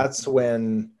 Mm-hmm. That's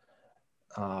when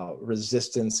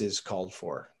resistance is called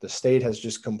for. The state has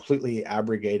just completely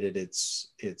abrogated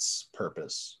its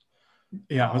purpose.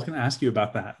 Yeah, I was going to ask you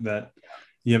about that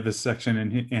you have this section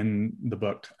in the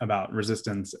book about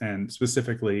resistance, and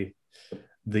specifically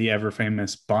the ever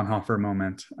famous Bonhoeffer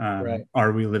moment. Right.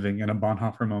 Are we living in a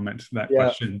Bonhoeffer moment? That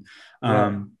question.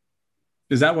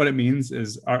 Is that what it means?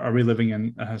 Are we living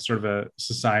in a sort of a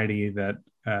society that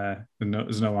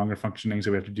is no longer functioning,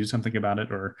 so we have to do something about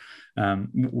it? Or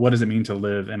what does it mean to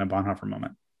live in a Bonhoeffer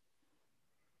moment?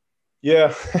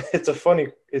 Yeah, it's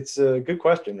a good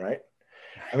question, right?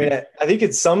 I mean, I think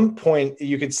at some point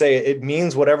you could say it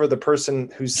means whatever the person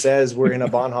who says we're in a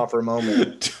Bonhoeffer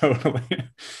moment. Totally.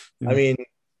 Yeah. I mean,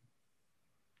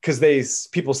 because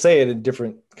people say it in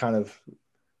different kind of,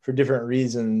 for different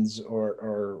reasons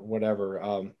or whatever.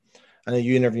 I know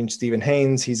you interviewed Stephen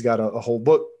Haynes. He's got a whole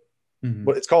book. Mm-hmm.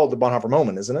 But it's called The Bonhoeffer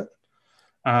Moment, isn't it?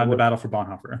 The Battle for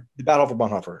Bonhoeffer. The Battle for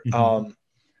Bonhoeffer. Mm-hmm.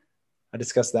 I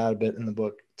discussed that a bit in the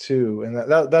book too. And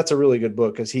that's a really good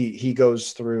book, because Haynes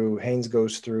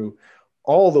goes through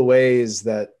all the ways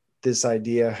that this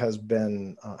idea has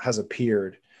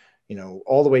appeared,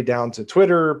 all the way down to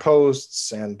Twitter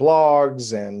posts and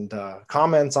blogs and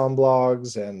comments on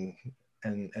blogs and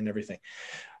everything.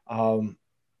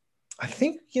 I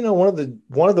think, one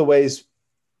of the ways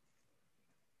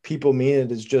people mean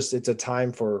it is just, it's a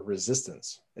time for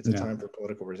resistance. It's a time for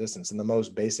political resistance in the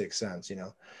most basic sense.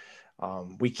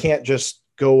 We can't just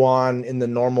go on in the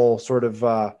normal sort of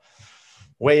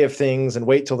way of things and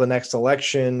wait till the next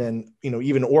election and,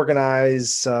 even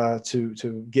organize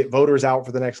to get voters out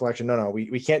for the next election. No,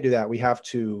 we can't do that. We have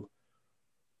to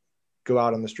go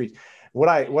out on the streets. What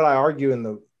I argue in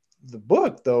the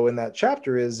book, though, in that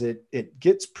chapter is it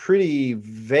gets pretty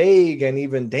vague and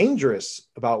even dangerous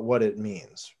about what it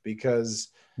means, because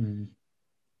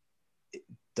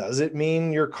does it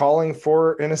mean you're calling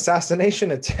for an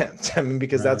assassination attempt? I mean,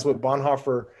 because that's what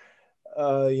Bonhoeffer,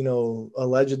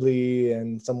 allegedly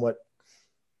and somewhat,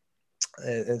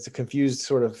 it's a confused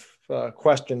sort of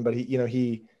question, but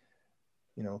he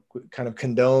kind of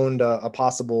condoned a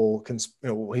possible,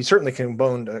 he certainly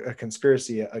condoned a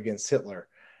conspiracy against Hitler,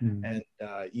 and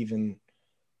even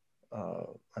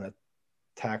an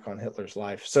attack on Hitler's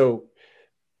life. So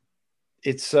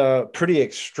it's pretty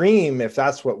extreme if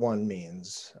that's what one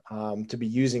means, to be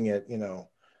using it,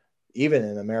 even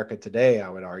in America today. I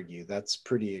would argue that's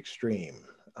pretty extreme.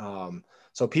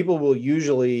 So people will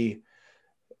usually,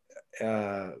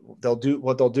 they'll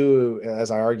do,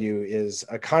 as I argue, is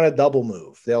a kind of double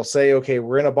move. They'll say, okay,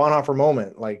 we're in a Bonhoeffer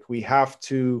moment. Like we have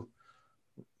to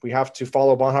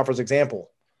follow Bonhoeffer's example.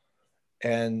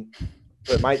 And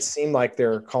it might seem like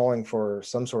they're calling for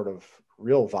some sort of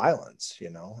real violence,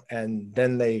 and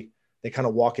then they kind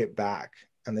of walk it back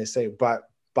and they say, but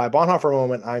by Bonhoeffer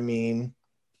moment, I mean,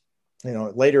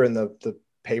 later in the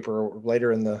paper, or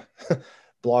later in the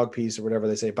blog piece or whatever,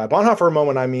 they say, by Bonhoeffer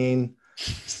moment, I mean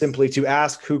simply to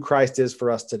ask who Christ is for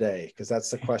us today, because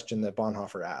that's the question that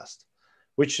Bonhoeffer asked,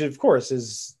 which of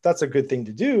course that's a good thing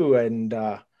to do, and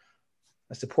I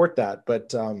support that.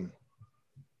 But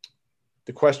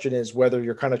the question is whether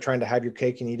you're kind of trying to have your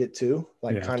cake and eat it too,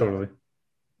 totally. of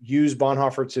use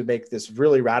Bonhoeffer to make this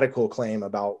really radical claim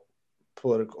about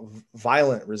political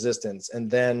violent resistance, and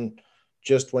then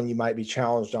just when you might be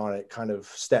challenged on it, kind of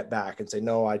step back and say,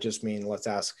 no, I just mean, let's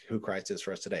ask who Christ is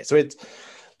for us today. So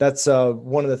that's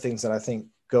one of the things that I think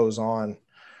goes on. And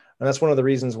that's one of the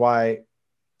reasons why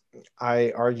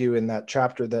I argue in that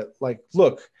chapter that, like,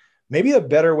 look, maybe a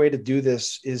better way to do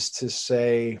this is to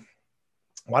say,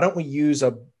 why don't we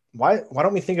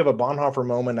think of a Bonhoeffer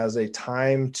moment as a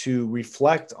time to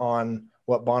reflect on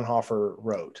what Bonhoeffer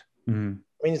wrote? I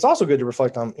mean, it's also good to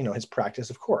reflect on, his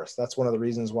practice, of course. That's one of the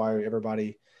reasons why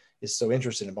everybody is so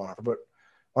interested in Bonhoeffer. But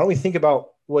why don't we think about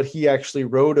what he actually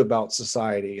wrote about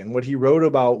society, and what he wrote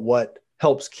about what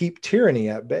helps keep tyranny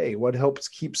at bay, what helps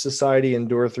keep society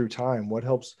endure through time, what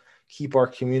helps keep our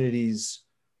communities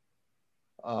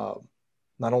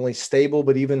not only stable,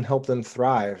 but even help them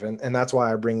thrive. And that's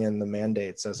why I bring in the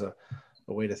mandates as a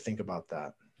way to think about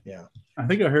that. Yeah. I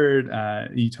think I heard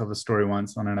you tell the story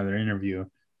once on another interview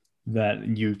that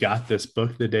you got this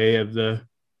book the day of the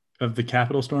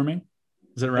Capitol storming.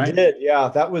 Is that right? I did. Yeah.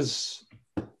 That was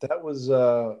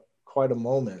quite a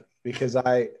moment, because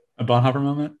a Bonhoeffer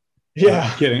moment.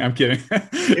 Yeah. I'm kidding.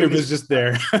 It was just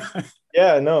there.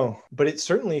 Yeah, no, but it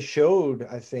certainly showed,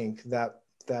 I think, that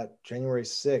January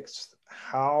 6th,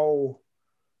 how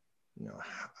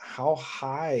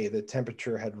high the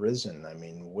temperature had risen. I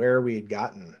mean, where we had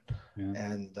gotten. Yeah.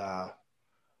 And,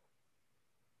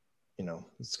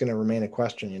 it's going to remain a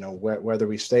question, whether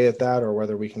we stay at that or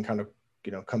whether we can kind of,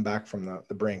 come back from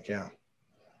the brink. Yeah.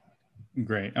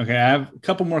 Great. Okay. I have a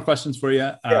couple more questions for you.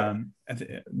 Yeah. It's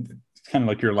kind of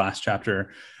like your last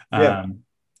chapter.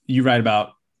 You write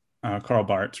about Karl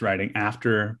Barth's writing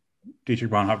after Dietrich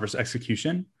Bonhoeffer's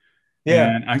execution.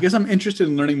 Yeah. And I guess I'm interested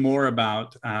in learning more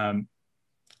about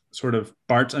sort of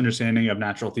Barth's understanding of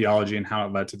natural theology and how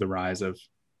it led to the rise of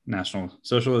National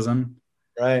Socialism.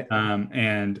 Right.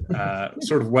 And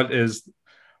sort of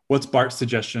what's Barth's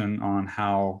suggestion on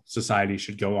how society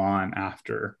should go on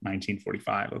after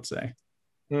 1945, let's say.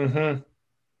 Mm-hmm.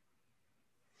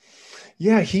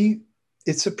 Yeah,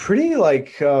 it's a pretty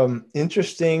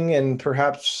interesting and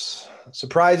perhaps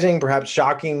surprising, perhaps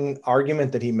shocking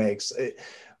argument that he makes.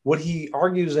 What he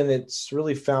argues, and it's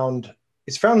found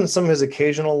in some of his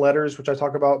occasional letters, which I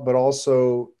talk about, but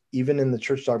also even in the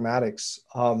Church Dogmatics.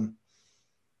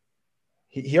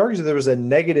 He argues that there was a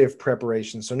negative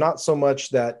preparation. So not so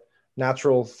much that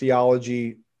natural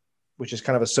theology, which is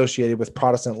kind of associated with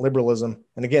Protestant liberalism.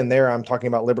 And again, there I'm talking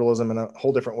about liberalism in a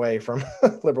whole different way from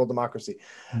liberal democracy,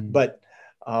 but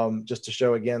just to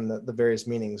show again the various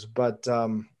meanings. But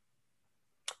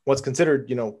what's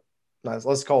considered,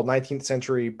 let's call it 19th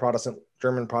century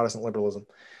German Protestant liberalism,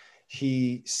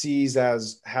 he sees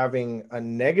as having a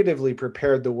negatively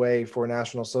prepared the way for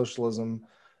National Socialism,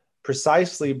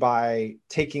 precisely by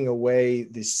taking away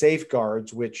the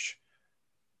safeguards which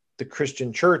the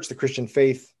Christian church, the Christian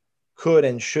faith could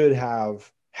and should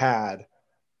have had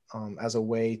as a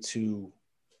way to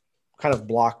kind of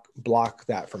block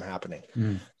that from happening.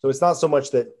 So it's not so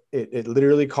much that it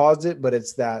literally caused it, but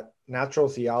it's that natural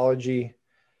theology,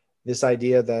 this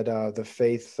idea that the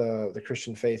faith, the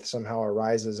Christian faith somehow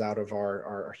arises out of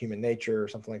our human nature or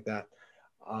something like that.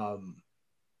 um,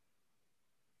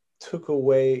 took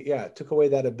away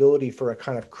that ability for a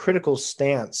kind of critical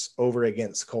stance over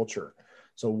against culture.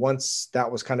 So once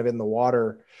that was kind of in the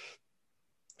water,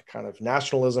 kind of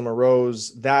nationalism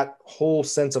arose. That whole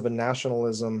sense of a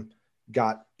nationalism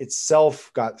got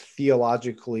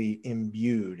theologically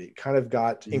imbued. It kind of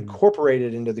got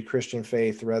incorporated into the Christian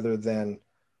faith rather than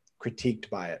critiqued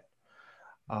by it.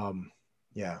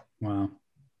 Yeah. Wow.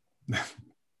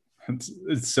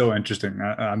 It's so interesting.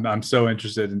 I'm so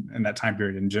interested in that time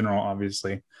period in general,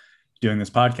 obviously doing this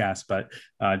podcast, but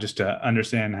just to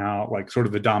understand how, like, sort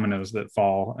of the dominoes that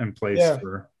fall in place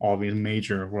for all these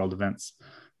major world events.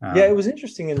 It was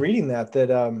interesting in reading that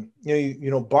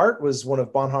Barth was one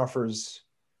of Bonhoeffer's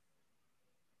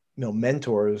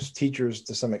mentors, teachers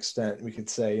to some extent, we could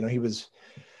say.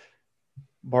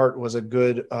 Barth was a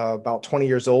good about 20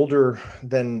 years older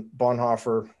than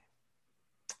Bonhoeffer,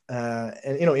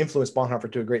 and influenced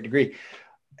Bonhoeffer to a great degree.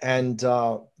 And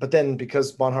but then,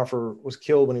 because Bonhoeffer was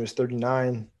killed when he was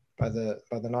 39 by the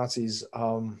Nazis,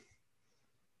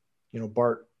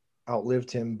 Barth outlived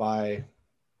him by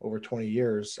over 20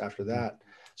 years after that.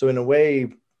 So in a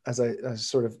way, as I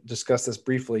sort of discussed this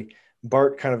briefly,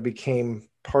 Barth kind of became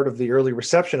part of the early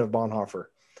reception of Bonhoeffer.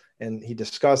 And he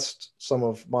discussed some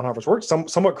of Bonhoeffer's work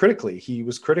somewhat critically. He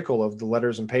was critical of the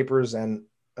letters and papers and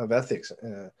of ethics.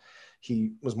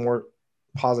 He was more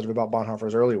positive about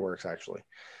Bonhoeffer's early works, actually.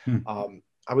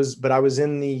 I was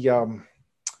in the,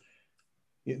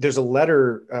 there's a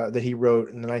letter that he wrote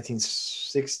in the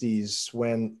 1960s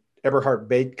when Eberhard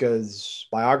Bethge's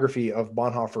biography of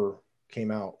Bonhoeffer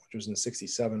came out, which was in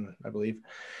 1967, I believe.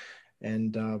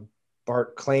 And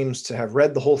Barth claims to have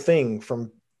read the whole thing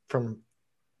from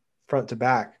front to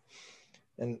back.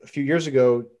 And a few years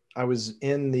ago, I was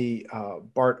in the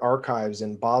Barth archives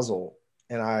in Basel,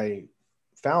 and I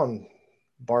found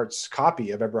Barth's copy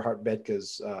of Eberhard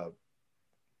Bethge's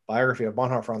biography of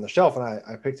Bonhoeffer on the shelf, and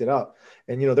I picked it up.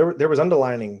 And there was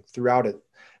underlining throughout it.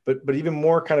 But even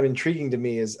more kind of intriguing to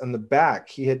me is on the back,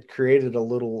 he had created a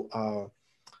little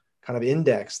kind of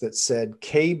index that said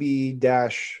KB-DB.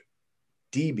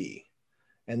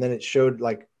 And then it showed,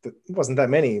 like, it wasn't that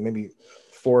many, maybe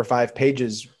 4 or 5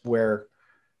 pages where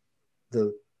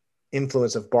the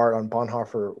influence of Barth on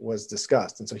Bonhoeffer was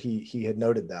discussed. And so he had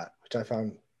noted that, which I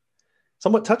found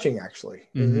somewhat touching, actually.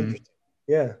 It was interesting.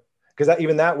 Yeah. Because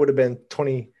even that would have been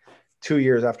 22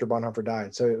 years after Bonhoeffer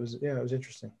died. So it was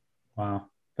interesting. Wow.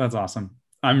 That's awesome.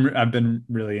 I've been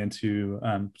really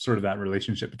into sort of that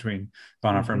relationship between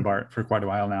Bonhoeffer and Barth for quite a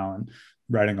while now, and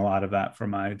writing a lot of that for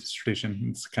my dissertation.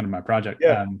 It's kind of my project.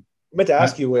 Yeah. I meant to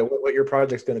ask you what your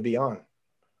project's going to be on.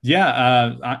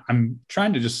 Yeah. I'm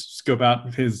trying to just scope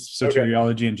out his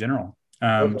soteriology in general.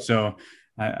 So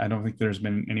I don't think there's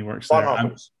been any works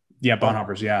Bonhoeffer's. there.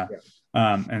 Bonhoeffer's. Yeah.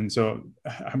 And so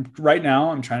right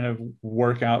now I'm trying to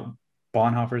work out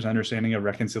Bonhoeffer's understanding of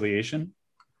reconciliation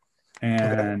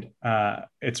and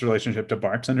its relationship to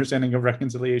Barth's understanding of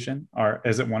reconciliation.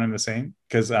 Is it one and the same?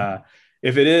 Because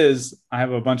if it is, I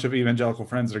have a bunch of evangelical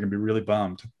friends that are going to be really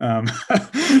bummed. I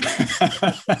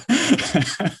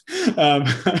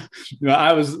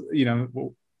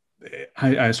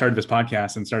started this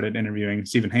podcast and started interviewing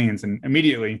Stephen Haynes, and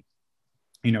immediately,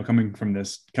 coming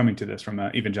to this from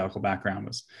an evangelical background,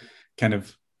 was kind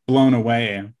of blown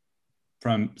away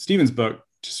from Stephen's book,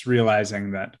 just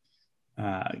realizing that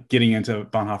getting into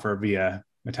Bonhoeffer via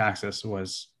metaxas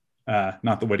was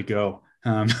not the way to go.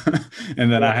 And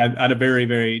that I had a very,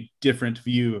 very different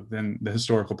view than the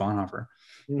historical Bonhoeffer,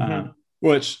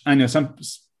 which I know some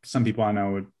people I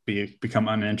know would become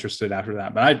uninterested after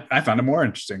that, but I found it more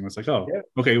interesting. It's like,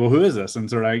 okay, well, who is this? And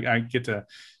so I get to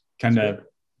kind of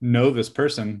know this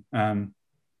person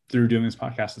through doing this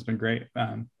podcast. Has been great.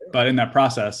 But in that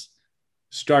process,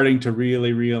 starting to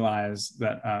really realize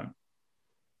that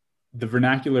the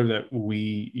vernacular that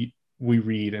we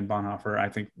read in Bonhoeffer, I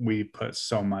think we put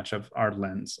so much of our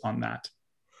lens on that.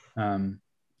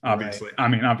 Obviously,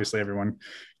 obviously everyone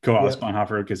co-opts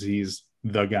Bonhoeffer because he's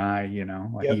the guy,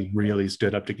 he really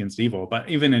stood up against evil. But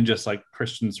even in just like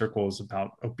Christian circles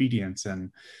about obedience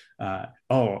and I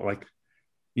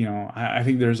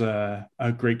think there's a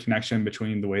great connection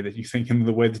between the way that you think and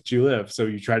the way that you live. So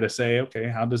you try to say, okay,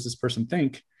 how does this person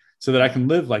think so that I can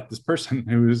live like this person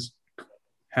who's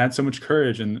had so much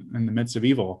courage in the midst of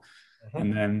evil.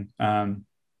 And then,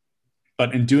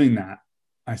 but in doing that,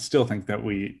 I still think that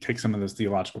we take some of those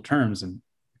theological terms and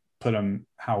put them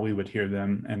how we would hear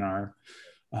them in our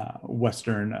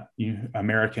Western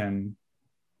American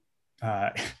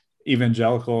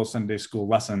evangelical Sunday school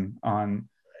lesson on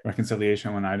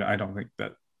reconciliation, when I don't think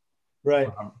that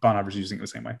Bonhoeffer's using it the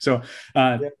same way. So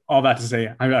all that to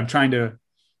say, I'm trying to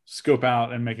scope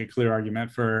out and make a clear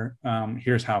argument for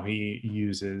here's how he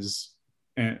uses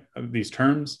these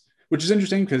terms, which is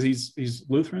interesting because he's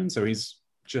Lutheran, so he's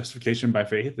justification by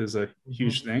faith is a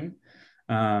huge thing.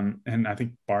 And I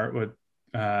think Barth would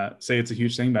say it's a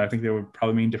huge thing, but I think they would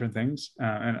probably mean different things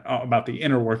and about the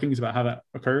inner workings about how that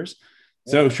occurs.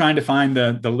 Yeah. So trying to find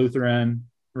the Lutheran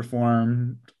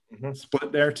Reformed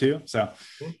split there too. So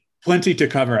plenty to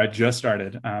cover. I just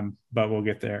started, but we'll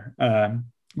get there.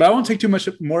 But I won't take too much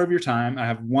more of your time. I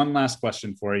have one last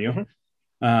question for you.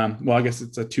 Well, I guess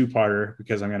it's a two-parter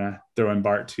because I'm going to throw in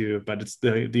Barth too, but it's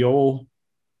the old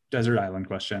desert island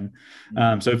question.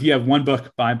 So if you have one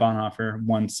book by Bonhoeffer,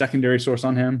 one secondary source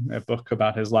on him, a book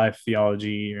about his life,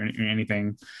 theology, or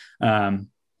anything,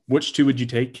 which two would you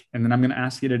take? And then I'm going to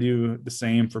ask you to do the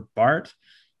same for Barth,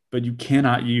 but you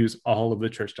cannot use all of the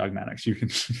church dogmatics. You can,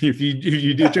 if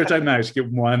you do church dogmatics, you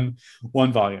get one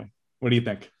volume. What do you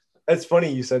think? It's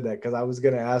funny you said that because I was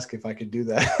going to ask if I could do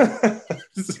that.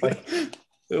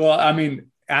 Well, I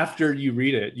mean, after you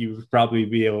read it, you would probably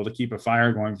be able to keep a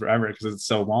fire going forever because it's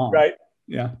so long. Right.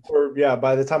 Yeah. Or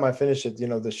by the time I finish it,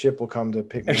 the ship will come to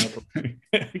pick me up.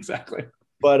 Exactly.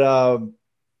 But so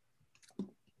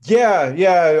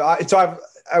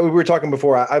we were talking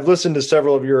before. I've listened to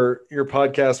several of your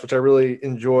podcasts, which I really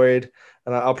enjoyed,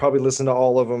 and I'll probably listen to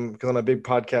all of them because I'm a big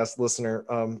podcast listener.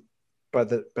 By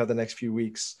the next few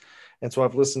weeks, and so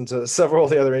I've listened to several of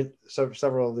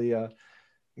the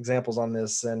examples on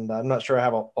this, and I'm not sure I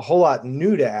have a whole lot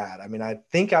new to add. I mean, I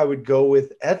think I would go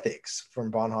with Ethics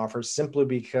from Bonhoeffer simply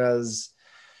because,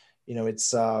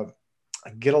 it's I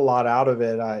get a lot out of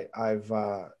it. I've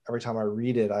every time I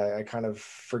read it, I kind of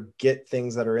forget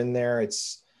things that are in there.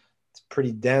 It's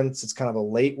pretty dense. It's kind of a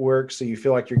late work, so you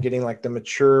feel like you're getting like the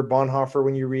mature Bonhoeffer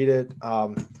when you read it.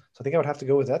 So I think I would have to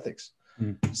go with Ethics.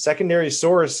 Secondary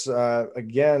source,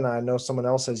 again, I know someone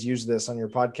else has used this on your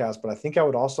podcast, but I think I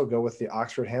would also go with the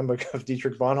Oxford Handbook of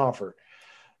Dietrich Bonhoeffer,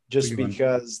 just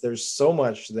because there's so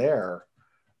much there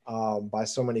by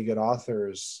so many good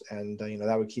authors, and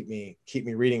that would keep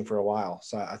me reading for a while.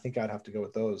 So I think I'd have to go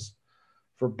with those.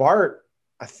 For Barth,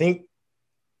 I think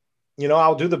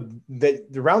I'll do the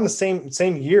around the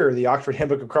same year the Oxford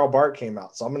Handbook of Karl Barth came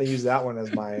out, so I'm going to use that one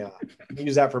as my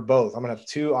use that for both. I'm going to have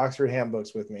 2 Oxford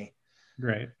Handbooks with me.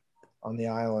 Right. On the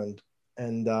island.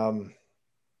 And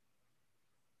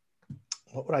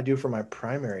what would I do for my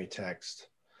primary text?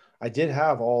 I did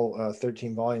have all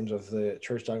 13 volumes of the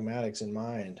Church Dogmatics in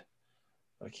mind.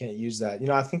 I can't use that.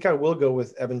 I think I will go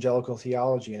with Evangelical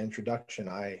Theology and Introduction.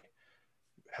 I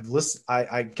have listened.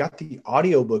 I got the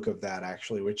audiobook of that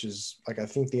actually, which is I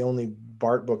think the only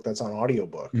Barth book that's on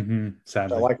audiobook.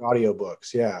 Sadly. I like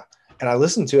audiobooks. Yeah. And I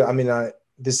listened to it. I mean,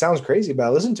 this sounds crazy, but I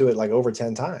listened to it like over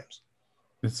 10 times.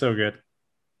 It's so good.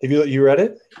 Have you read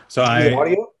it? So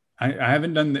I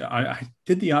haven't done I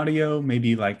did the audio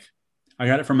maybe I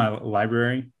got it from my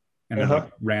library and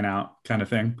then ran out kind of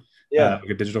thing. Yeah. Like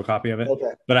a digital copy of it.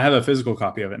 Okay. But I have a physical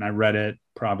copy of it and I read it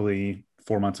probably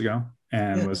 4 months ago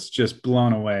and was just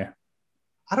blown away.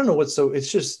 I don't know it's so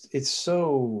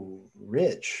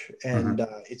rich and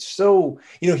it's so,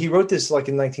 he wrote this like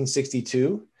in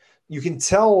 1962. You can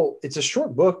tell it's a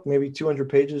short book, maybe 200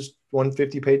 pages,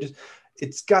 150 pages.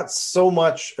 It's got so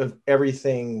much of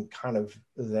everything kind of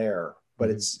there, but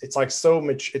it's like so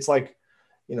much. It's like,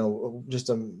 just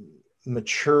the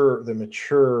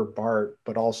mature Barth,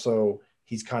 but also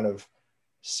he's kind of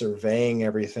surveying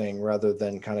everything rather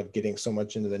than kind of getting so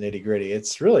much into the nitty gritty.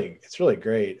 It's really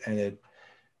great. And it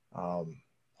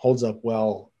holds up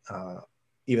well,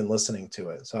 even listening to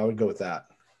it. So I would go with that.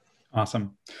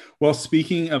 Awesome. Well,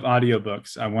 speaking of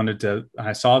audiobooks,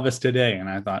 I saw this today and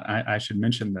I thought I should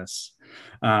mention this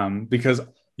because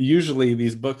usually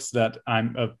these books that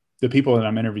the people that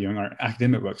I'm interviewing are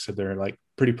academic books, so they're like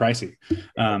pretty pricey.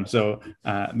 So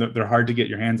they're hard to get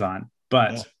your hands on.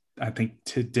 But I think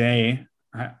today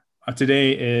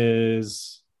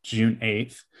is June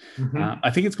 8th.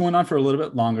 I think it's going on for a little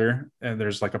bit longer.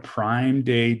 There's like a Prime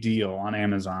Day deal on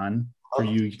Amazon for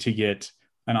you to get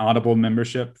an Audible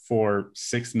membership for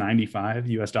 $6.95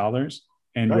 US,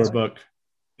 and your book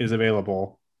is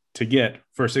available to get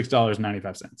for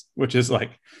 $6.95, which is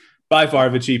like by far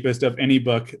the cheapest of any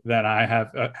book that I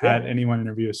have had anyone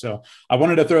interview. So I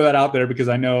wanted to throw that out there because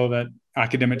I know that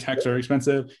academic texts are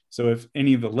expensive. So if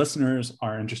any of the listeners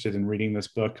are interested in reading this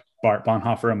book, Barth,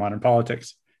 Bonhoeffer and Modern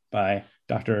Politics by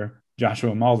Dr.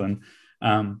 Joshua Mauldin,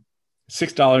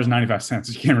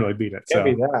 $6.95. You can't really beat it. Can't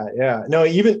beat that. Yeah. No,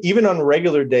 even on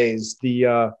regular days,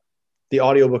 the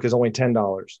audiobook is only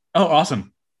 $10. Oh,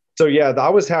 awesome. So yeah, I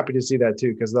was happy to see that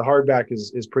too, because the hardback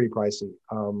is pretty pricey.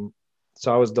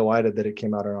 So I was delighted that it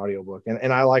came out in audiobook,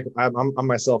 and I'm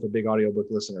myself a big audiobook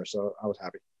listener, so I was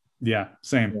happy. Yeah,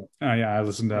 same. Yeah, I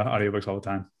listen to audiobooks all the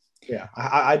time. Yeah,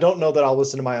 I don't know that I'll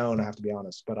listen to my own, I have to be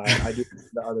honest, but I do listen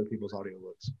to other people's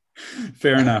audiobooks.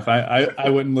 Fair enough. I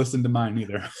wouldn't listen to mine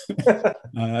either.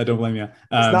 I don't blame you.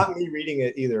 It's not me reading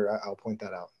it either. I'll point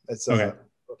that out. It's okay.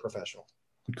 A professional.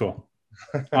 Cool.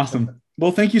 Awesome.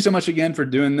 Well, thank you so much again for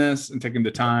doing this and taking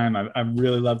the time. I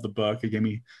really love the book.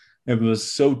 It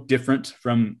was so different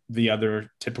from the other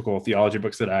typical theology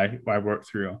books that I worked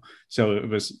through. So it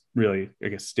was really, I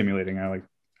guess, stimulating.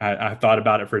 I thought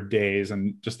about it for days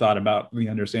and just thought about the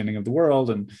understanding of the world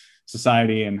and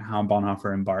society and how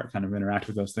Bonhoeffer and Barth kind of interact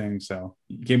with those things. So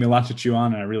you gave me a lot to chew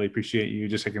on, and I really appreciate you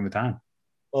just taking the time.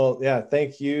 Well, yeah,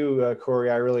 thank you,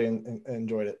 Corey. I really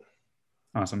enjoyed it.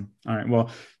 Awesome. All right. Well,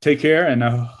 take care, and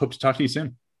I hope to talk to you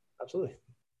soon. Absolutely.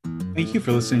 Thank you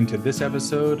for listening to this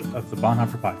episode of the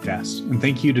Bonhoeffer Podcast, and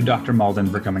thank you to Dr. Mauldin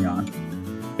for coming on.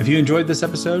 If you enjoyed this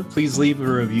episode, please leave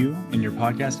a review in your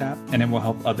podcast app, and it will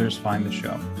help others find the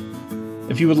show.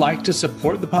 If you would like to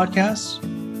support the podcast,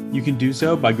 you can do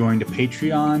so by going to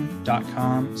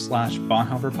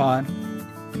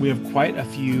patreon.com/BonhoefferPod. We have quite a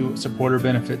few supporter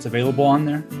benefits available on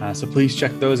there, so please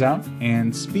check those out.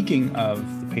 And speaking of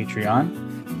the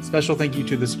Patreon, special thank you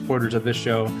to the supporters of this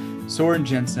show: Soren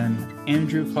Jensen,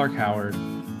 Andrew Clark Howard,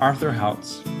 Arthur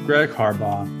Hautz, Greg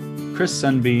Harbaugh, Chris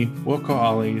Sunby, Wilco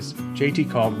Ollies, JT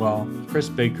Caldwell, Chris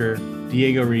Baker,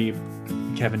 Diego Reeb,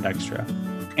 and Kevin Dykstra.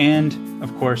 And,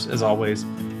 of course, as always,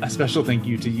 a special thank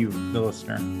you to you, the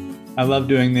listener. I love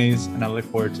doing these, and I look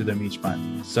forward to them each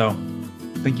month. So,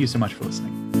 thank you so much for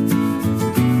listening.